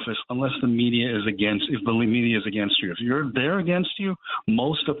elected office unless the media is against you. If they're against you,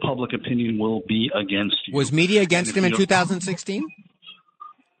 most of public opinion will be against you. Was media against him in 2016?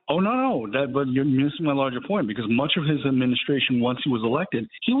 Oh, no. But you're missing my larger point, because much of his administration, once he was elected,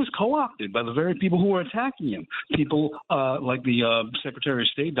 he was co-opted by the very people who were attacking him. People like the Secretary of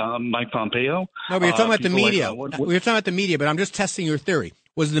State, Mike Pompeo. No, but you're talking about the media. We're talking about the media, but I'm just testing your theory.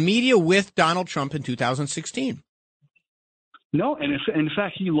 Was the media with Donald Trump in 2016? No, and in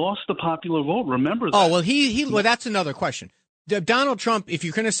fact, he lost the popular vote. Remember that. Oh, well, well, that's another question. Donald Trump, if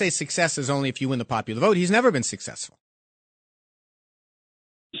you're going to say success is only if you win the popular vote, he's never been successful.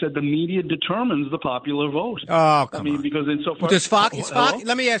 Said the media determines the popular vote. Oh, come on. Because insofar does Fox?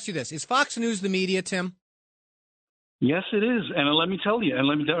 Let me ask you this: is Fox News the media, Tim? Yes, it is. And let me tell you,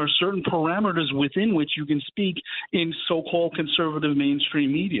 there are certain parameters within which you can speak in so-called conservative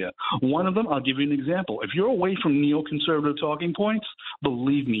mainstream media. One of them, I'll give you an example. If you're away from neoconservative talking points,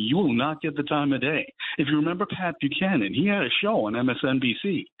 believe me, you will not get the time of day. If you remember Pat Buchanan, he had a show on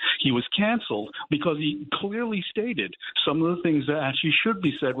MSNBC. He was canceled because he clearly stated some of the things that actually should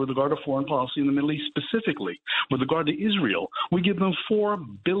be said with regard to foreign policy in the Middle East specifically. With regard to Israel, we give them $4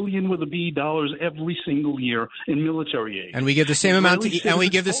 billion with a B dollars every single year in military aid. And we give the same amount to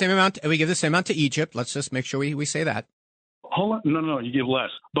to Egypt. Let's just make sure we say that. Hold on. No, you give less.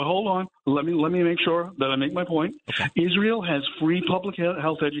 But hold on. Let me make sure that I make my point. Okay. Israel has free public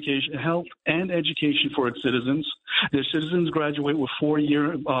health and education for its citizens. Their citizens graduate with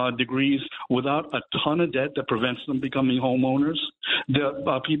 4-year degrees without a ton of debt that prevents them becoming homeowners.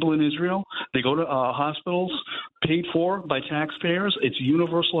 The people in Israel, they go to hospitals paid for by taxpayers. It's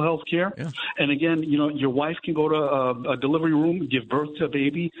universal health care. Yeah. And again, your wife can go to a delivery room, give birth to a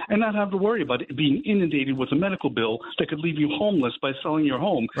baby, and not have to worry about it being inundated with a medical bill that could leave you homeless by selling your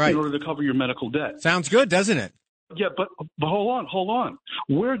home in order to cover your medical debt. Sounds good, doesn't it? Yeah, but hold on.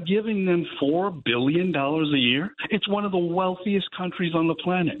 We're giving them $4 billion a year. It's one of the wealthiest countries on the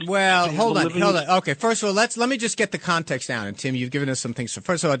planet. Well, hold on. Okay, first of all, let me just get the context down. And Tim, you've given us some things. So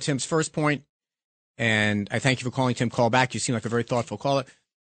first of all, Tim's first point, and I thank you for calling Tim. Call back. You seem like a very thoughtful caller.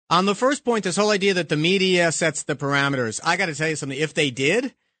 On the first point, this whole idea that the media sets the parameters. I got to tell you something. If they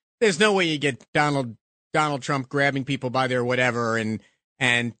did, there's no way you get Donald Trump grabbing people by their whatever and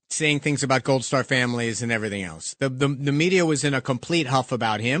saying things about Gold Star families and everything else. The media was in a complete huff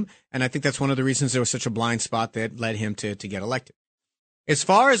about him, and I think that's one of the reasons there was such a blind spot that led him to get elected. As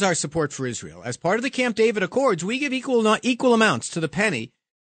far as our support for Israel, as part of the Camp David Accords, we give equal amounts to the penny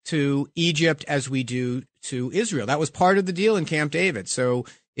to Egypt as we do to Israel. That was part of the deal in Camp David. So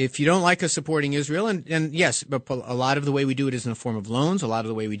if you don't like us supporting Israel, and yes, but a lot of the way we do it is in the form of loans. A lot of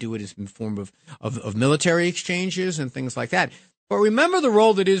the way we do it is in the form of military exchanges and things like that. But remember the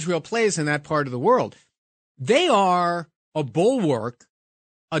role that Israel plays in that part of the world. They are a bulwark,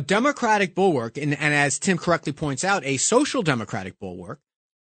 a democratic bulwark, and as Tim correctly points out, a social democratic bulwark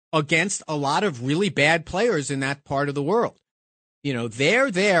against a lot of really bad players in that part of the world.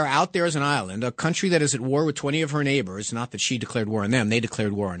 They're there, out there as an island, a country that is at war with 20 of her neighbors. Not that she declared war on them. They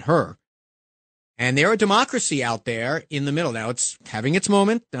declared war on her. And they're a democracy out there in the middle. Now, it's having its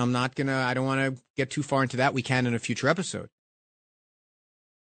moment. I don't want to get too far into that. We can in a future episode.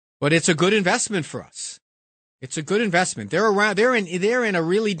 But it's a good investment for us. It's a good investment. They're in a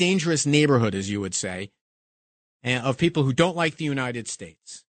really dangerous neighborhood, as you would say, of people who don't like the United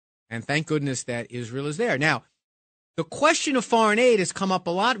States. And thank goodness that Israel is there. Now, the question of foreign aid has come up a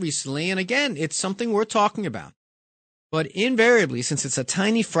lot recently, and again, it's something we're talking about. But invariably, since it's a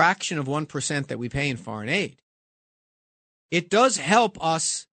tiny fraction of 1% that we pay in foreign aid, it does help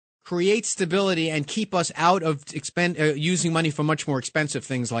us create stability and keep us out of using money for much more expensive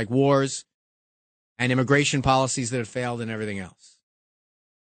things like wars and immigration policies that have failed and everything else.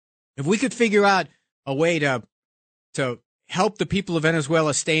 If we could figure out a way to help the people of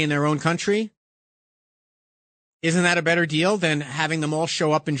Venezuela stay in their own country, isn't that a better deal than having them all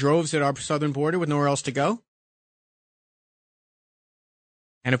show up in droves at our southern border with nowhere else to go?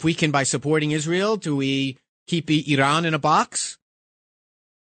 And if we can, by supporting Israel, do we keep Iran in a box?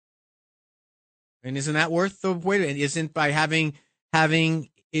 And isn't that worth the wait? And isn't by having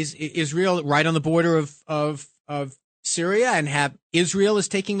Israel right on the border of Syria and have Israel is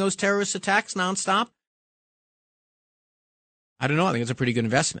taking those terrorist attacks nonstop? I don't know. I think it's a pretty good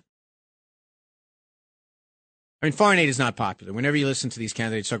investment. I mean, foreign aid is not popular. Whenever you listen to these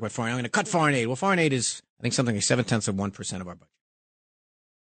candidates talk about foreign aid, I'm going to cut foreign aid. Well, foreign aid is, I think, something like 0.7% of our budget.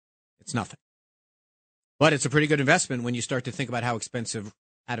 It's nothing. But it's a pretty good investment when you start to think about how expensive,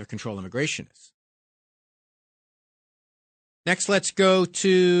 out of control immigration is. Next, let's go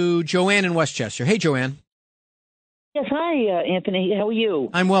to Joanne in Westchester. Hey, Joanne. Yes, hi, Anthony. How are you?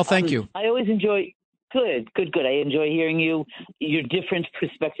 I'm well, thank you. I always enjoy. Good. I enjoy hearing your different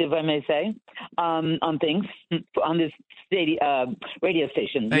perspective, I may say, on things on this radio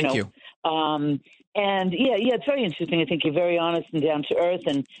station. Thank you. And it's very interesting. I think you're very honest and down to earth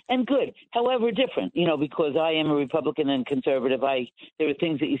and good. However, different, because I am a Republican and conservative. There are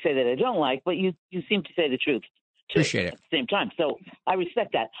things that you say that I don't like, but you seem to say the truth Appreciate it. At the same time. So I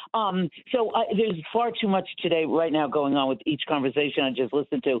respect that. There's far too much today right now going on with each conversation I just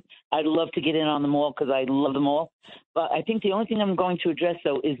listened to. I'd love to get in on them all because I love them all. But I think the only thing I'm going to address,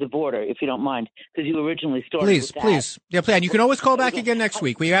 though, is the border, if you don't mind, because you originally started with that. Please. Yeah, please. And you can always call back again next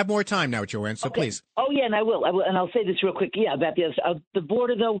week. We have more time now, Joanne, so please. Oh, yeah, and I will. And I'll say this real quick. Yeah, about the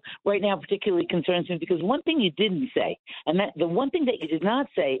border, though, right now particularly concerns me because one thing you didn't say, and that the one thing that you did not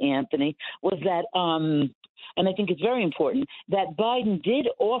say, Anthony, was that and I think it's very important that Biden did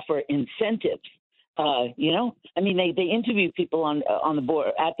offer incentives. They interview people on the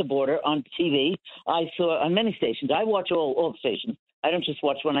border, at the border, on TV. I saw on many stations. I watch all stations. I don't just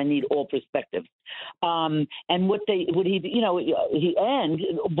watch when I need all perspectives. And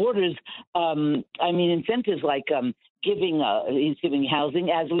borders. Incentives like he's giving housing,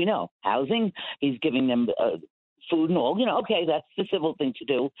 as we know, housing. He's giving them food and all. Okay, that's the civil thing to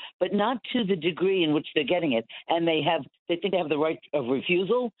do, but not to the degree in which they're getting it. And they think they have the right of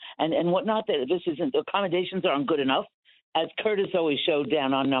refusal and whatnot. That this isn't accommodations aren't good enough. As Curtis always showed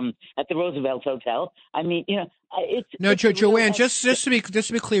down on at the Roosevelt Hotel. Joanne. Just to be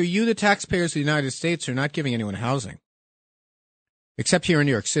clear, you, the taxpayers of the United States, are not giving anyone housing, except here in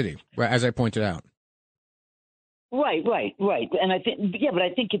New York City, as I pointed out. Right. And I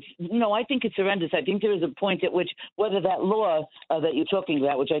think it's horrendous. I think there is a point at which whether that law that you're talking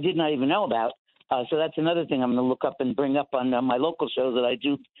about, which I did not even know about. So that's another thing I'm going to look up and bring up on my local shows that I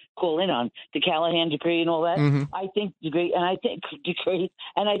do call in on, the Callahan decree and all that. Mm-hmm. I think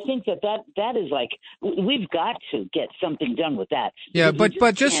that is like we've got to get something done with that. Yeah,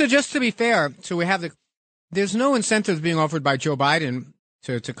 but just to be fair, so we have there's no incentives being offered by Joe Biden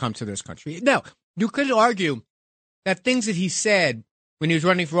to come to this country. Now, you could argue that things that he said when he was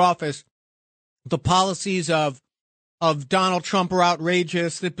running for office, the policies of Donald Trump are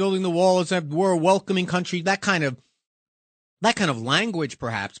outrageous, that building the wall is that we're a welcoming country, that kind of language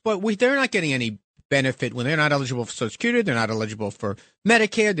perhaps, but they're not getting any benefit when they're not eligible for Social Security, they're not eligible for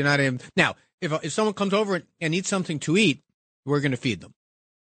Medicare, they're not in. Now, if someone comes over and needs something to eat, we're going to feed them.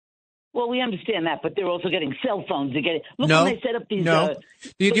 Well, we understand that, but they're also getting cell phones. When they set up these. No.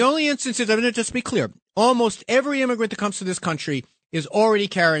 The only instances, I'm going to just be clear, almost every immigrant that comes to this country is already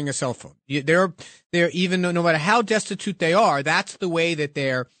carrying a cell phone. They're even no matter how destitute they are, that's the way that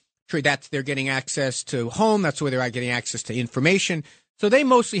they're getting access to home. That's the way they're getting access to information. So they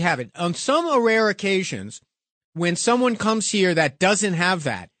mostly have it. On some rare occasions, when someone comes here that doesn't have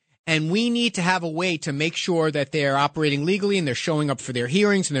that, and we need to have a way to make sure that they're operating legally and they're showing up for their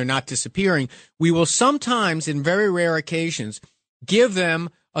hearings and they're not disappearing, we will sometimes, in very rare occasions, give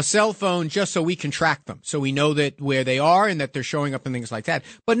them a cell phone just so we can track them, so we know that where they are and that they're showing up and things like that.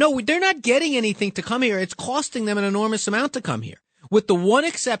 But no, they're not getting anything to come here. It's costing them an enormous amount to come here, with the one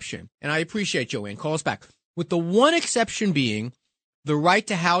exception, and I appreciate Joanne, call us back, with the one exception being the right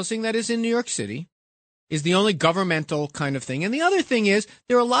to housing that is in New York City is the only governmental kind of thing. And the other thing is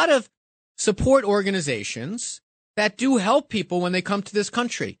there are a lot of support organizations that do help people when they come to this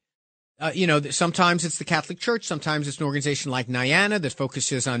country. Sometimes it's the Catholic Church. Sometimes it's an organization like NYANA that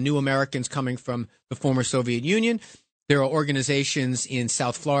focuses on new Americans coming from the former Soviet Union. There are organizations in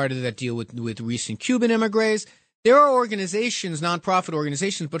South Florida that deal with recent Cuban immigrants. There are organizations, nonprofit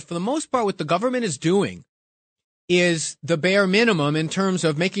organizations, but for the most part, what the government is doing is the bare minimum in terms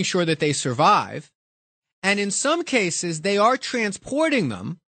of making sure that they survive. And in some cases, they are transporting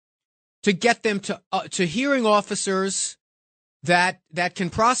them to get them to hearing officers that can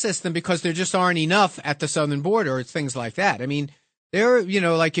process them because there just aren't enough at the southern border or things like that. I mean,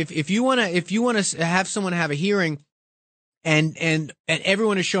 like if you want to have someone have a hearing and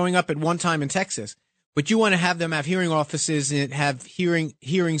everyone is showing up at one time in Texas, but you want to have them have hearing offices and have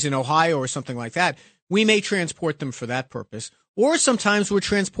hearings in Ohio or something like that, we may transport them for that purpose. Or sometimes we're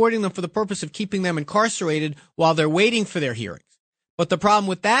transporting them for the purpose of keeping them incarcerated while they're waiting for their hearings. But the problem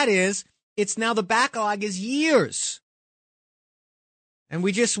with that is it's now the backlog is years. And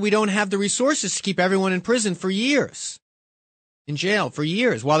we don't have the resources to keep everyone in prison for years, in jail for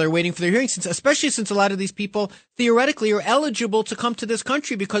years while they're waiting for their hearings, especially since a lot of these people theoretically are eligible to come to this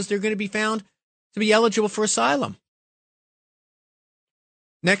country because they're going to be found to be eligible for asylum.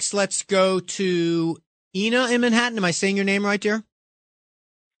 Next, let's go to Ina in Manhattan. Am I saying your name right, dear?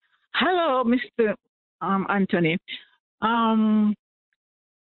 Hello, Mr. Anthony.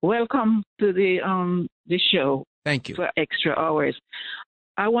 Welcome to the show. Thank you. For extra hours.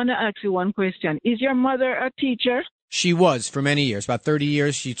 I want to ask you one question. Is your mother a teacher? She was for many years, about 30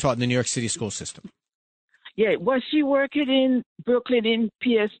 years. She taught in the New York City school system. Yeah. Was she working in Brooklyn in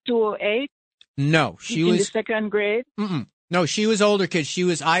PS 208? No, she was in the second grade. No, she was older kids. She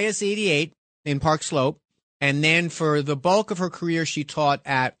was IS 88 in Park Slope, And then for the bulk of her career, she taught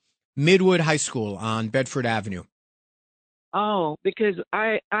at Midwood High School on Bedford Avenue. Oh, because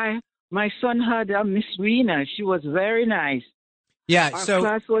my son had a Miss Weiner. She was very nice. Yeah, Our so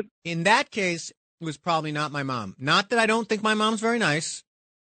class was, in that case, it was probably not my mom. Not that I don't think my mom's very nice,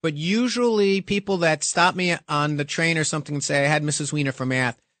 but usually people that stop me on the train or something and say, I had Mrs. Weiner for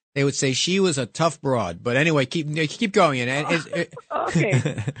math, they would say she was a tough broad. But anyway, keep going.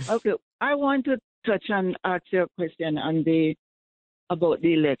 Okay. I want to touch on, ask you a question about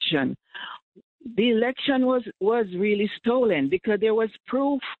the election. The election was really stolen because there was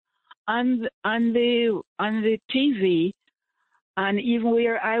proof on the TV, and even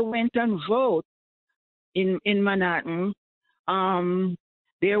where I went and vote in Manhattan,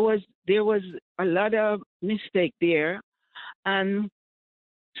 there was a lot of mistake there, and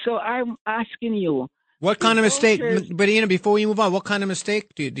so I'm asking you, what kind of mistake? But Ina, before we move on, what kind of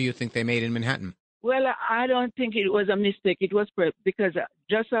mistake do you think they made in Manhattan? Well, I don't think it was a mistake. It was because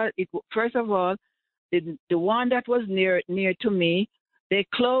first of all, the one that was near to me, they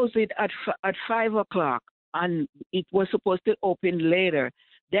closed it at 5 o'clock, and it was supposed to open later.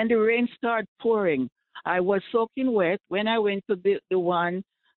 Then the rain started pouring. I was soaking wet when I went to the one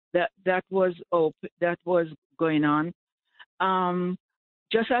that was open, that was going on.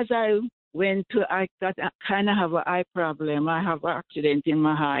 Just as I went to, I kind of have an eye problem. I have an accident in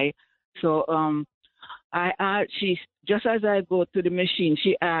my eye, so she just as I go to the machine,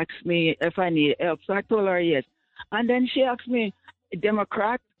 she asked me if I need help. So I told her yes, and then she asked me,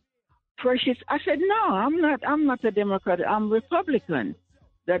 Democrat? First, I said no, I'm not a Democrat. I'm Republican.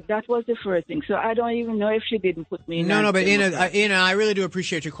 That was the first thing. So I don't even know if she didn't put me in. No, but Ina, I really do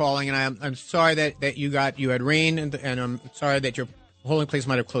appreciate you calling, and I'm sorry that you had rain, and I'm sorry that your polling place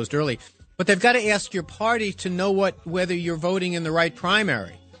might have closed early. But they've got to ask your party to know whether you're voting in the right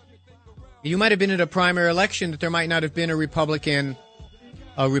primary. You might have been at a primary election that there might not have been a Republican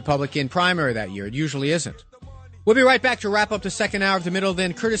primary that year. It usually isn't. We'll be right back to wrap up the second hour of the middle.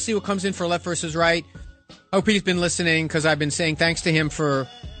 Then Curtis Lewa comes in for Left versus Right. Hope he's been listening because I've been saying thanks to him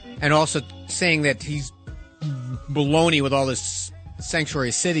and also saying that he's baloney with all this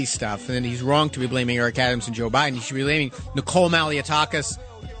sanctuary city stuff, and then he's wrong to be blaming Eric Adams and Joe Biden. He should be blaming Nicole Maliotakis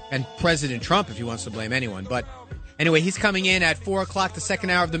and President Trump if he wants to blame anyone. But anyway, he's coming in at 4 o'clock. The second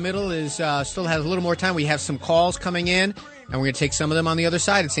hour of the middle is still has a little more time. We have some calls coming in, and we're going to take some of them on the other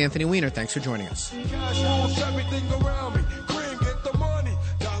side. It's Anthony Weiner. Thanks for joining us.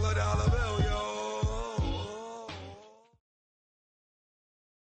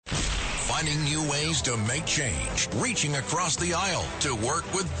 Finding new ways to make change, reaching across the aisle to work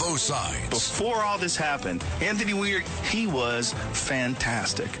with both sides. Before all this happened, Anthony Weiner, he was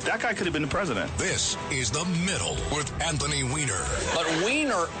fantastic. That guy could have been the president. This is The Middle with Anthony Weiner. But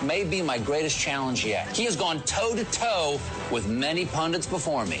Weiner may be my greatest challenge yet. He has gone toe-to-toe with many pundits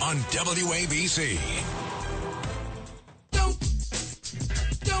before me. On WABC.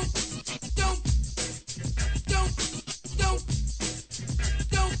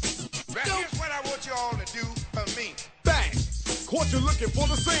 All to do for me. Bang! Caught you looking for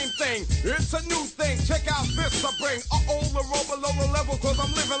the same thing. It's a new thing. Check out this I bring. The roll below the level cause I'm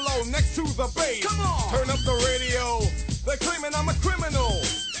living low next to the base. Come on! Turn up the radio. They're claiming I'm a criminal.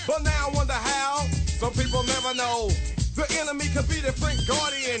 But now I wonder how. Some people never know. The enemy could be the Frank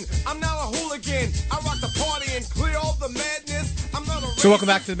Guardian. I'm not a hooligan. I rock the party and clear all the madness. I'm not a So welcome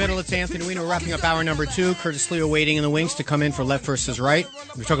back to the middle. It's Anthony Weiner. We're wrapping up hour number 2. Curtis Lewa waiting in the wings to come in for Left versus Right.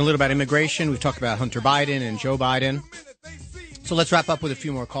 We've talked a little about immigration. We've talked about Hunter Biden and Joe Biden. So let's wrap up with a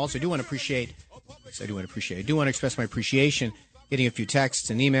few more calls. I do want to express my appreciation, getting a few texts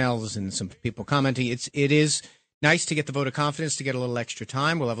and emails and some people commenting. It is nice to get the vote of confidence, to get a little extra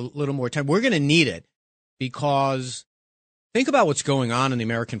time. We'll have a little more time. We're going to need it because think about what's going on in the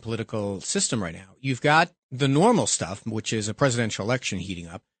American political system right now. You've got the normal stuff, which is a presidential election heating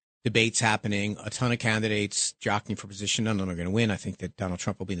up, debates happening, a ton of candidates jockeying for position. None of them are going to win. I think that Donald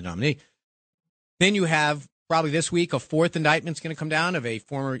Trump will be the nominee. Then you have probably this week a fourth indictment's going to come down of a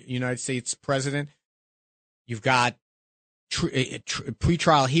former United States president. You've got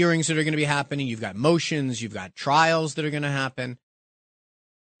pretrial hearings that are going to be happening. You've got motions. You've got trials that are going to happen.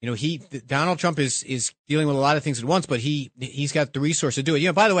 You know, Donald Trump is dealing with a lot of things at once, but he's got the resource to do it. You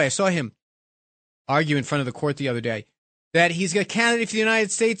know, by the way, I saw him argue in front of the court the other day that he's a candidate for the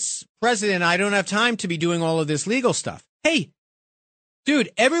United States president. I don't have time to be doing all of this legal stuff. Hey, dude,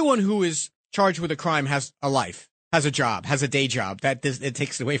 everyone who is charged with a crime has a life, has a job, has a day job. It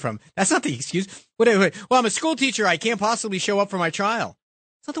takes it away from. That's not the excuse. Well, I'm a school teacher. I can't possibly show up for my trial.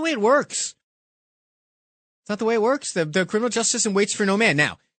 It's not the way it works. It's not the way it works. The criminal justice system waits for no man.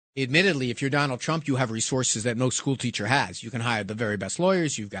 Now, admittedly, if you're Donald Trump, you have resources that no school teacher has. You can hire the very best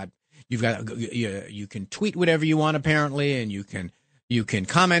lawyers. You can tweet whatever you want, apparently, and you can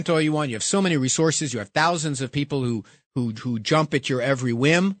comment all you want. You have so many resources. You have thousands of people who jump at your every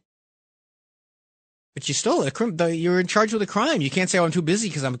whim. But you're in charge of the crime. You can't say, "Oh, I'm too busy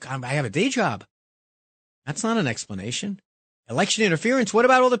because I have a day job." That's not an explanation. Election interference. What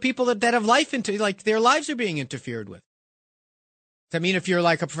about all the people that have their lives are being interfered with? Does that mean if you're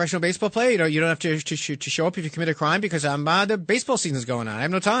like a professional baseball player, you don't have to show up if you commit a crime because the baseball season's going on. I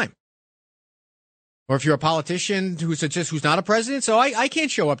have no time. Or if you're a politician who's not a president, so I can't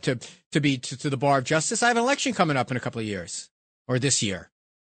show up to the bar of justice. I have an election coming up in a couple of years or this year.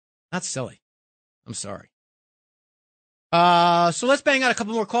 That's silly. I'm sorry. So let's bang out a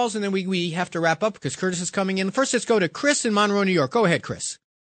couple more calls and then we have to wrap up because Curtis is coming in. First, let's go to Chris in Monroe, New York. Go ahead, Chris.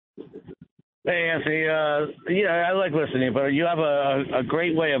 Hey, Anthony. I like listening, but you have a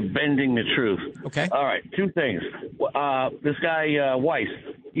great way of bending the truth. Okay. All right. Two things. This guy, Weiss,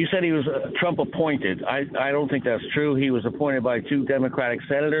 you said he was Trump appointed. I don't think that's true. He was appointed by 2 Democratic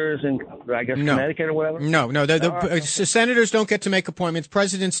senators in, I guess, Connecticut or whatever? No. The senators don't get to make appointments.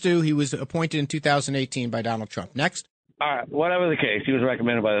 Presidents do. He was appointed in 2018 by Donald Trump. Next. All right, whatever the case, he was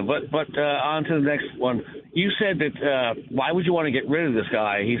recommended by them. But on to the next one. You said that why would you want to get rid of this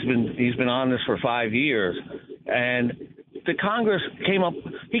guy? He's been on this for 5 years, and the Congress came up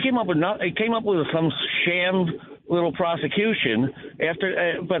with some sham little prosecution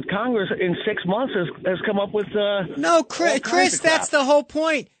after, but Congress in 6 months has come up with no, Chris, that's the whole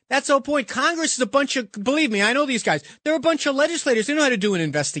point. That's the whole point. Congress is a bunch of, believe me, I know these guys. They're a bunch of legislators. They know how to do an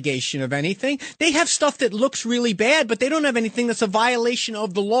investigation of anything. They have stuff that looks really bad, but they don't have anything that's a violation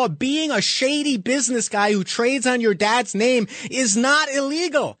of the law. Being a shady business guy who trades on your dad's name is not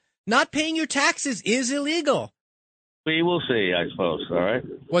illegal. Not paying your taxes is illegal. We will see, I suppose. All right.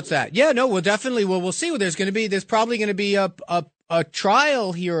 What's that? Yeah, no, we'll see. There's probably going to be a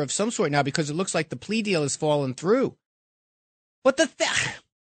trial here of some sort now because it looks like the plea deal has fallen through. But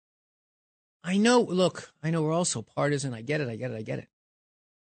I know we're all so partisan. I get it.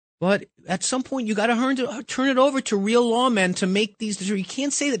 But at some point, you got to turn it over to real lawmen to make these decisions. You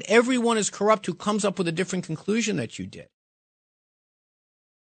can't say that everyone is corrupt who comes up with a different conclusion that you did.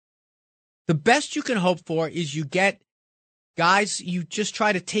 The best you can hope for is you get guys, you just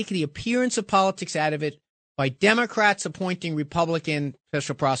try to take the appearance of politics out of it by Democrats appointing Republican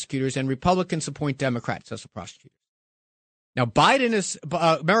special prosecutors and Republicans appoint Democrat special prosecutors. Now,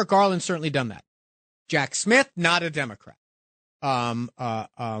 Merrick Garland's certainly done that. Jack Smith, not a Democrat.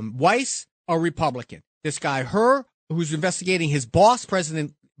 Weiss, a Republican. This guy, who's investigating his boss,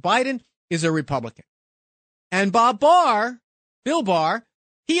 President Biden, is a Republican. And Bill Barr,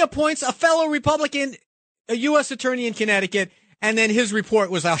 he appoints a fellow Republican, a U.S. attorney in Connecticut, and then his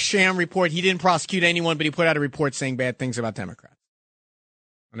report was a sham report. He didn't prosecute anyone, but he put out a report saying bad things about Democrats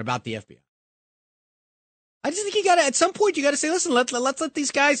and about the FBI. I just think at some point you got to say, listen, let's let these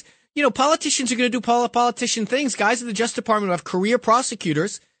guys, politicians are going to do politician things. Guys in the Justice Department who have career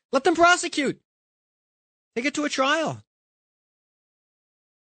prosecutors, let them prosecute. Take it to a trial.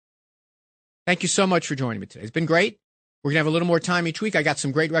 Thank you so much for joining me today. It's been great. We're going to have a little more time each week. I got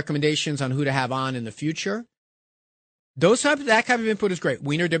some great recommendations on who to have on in the future. That kind of input is great.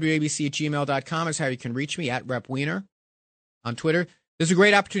 WienerWABC@gmail.com is how you can reach me, at Rep Weiner on Twitter. This is a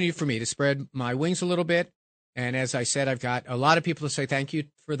great opportunity for me to spread my wings a little bit. And as I said, I've got a lot of people to say thank you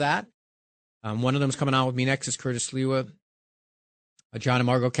for that. One of them is coming on with me next is Curtis Lewa, John and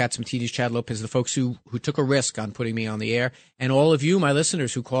Margot Katsimatidis, Chad Lopez, the folks who took a risk on putting me on the air. And all of you, my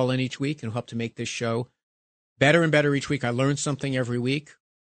listeners, who call in each week and who help to make this show better and better each week. I learn something every week.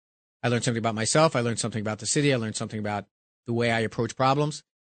 I learned something about myself. I learned something about the city. I learned something about the way I approach problems.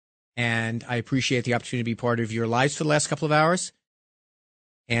 And I appreciate the opportunity to be part of your lives for the last couple of hours.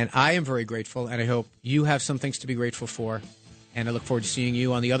 And I am very grateful, and I hope you have some things to be grateful for. And I look forward to seeing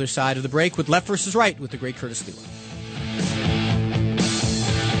you on the other side of the break with Left versus Right with the great Curtis Lewa.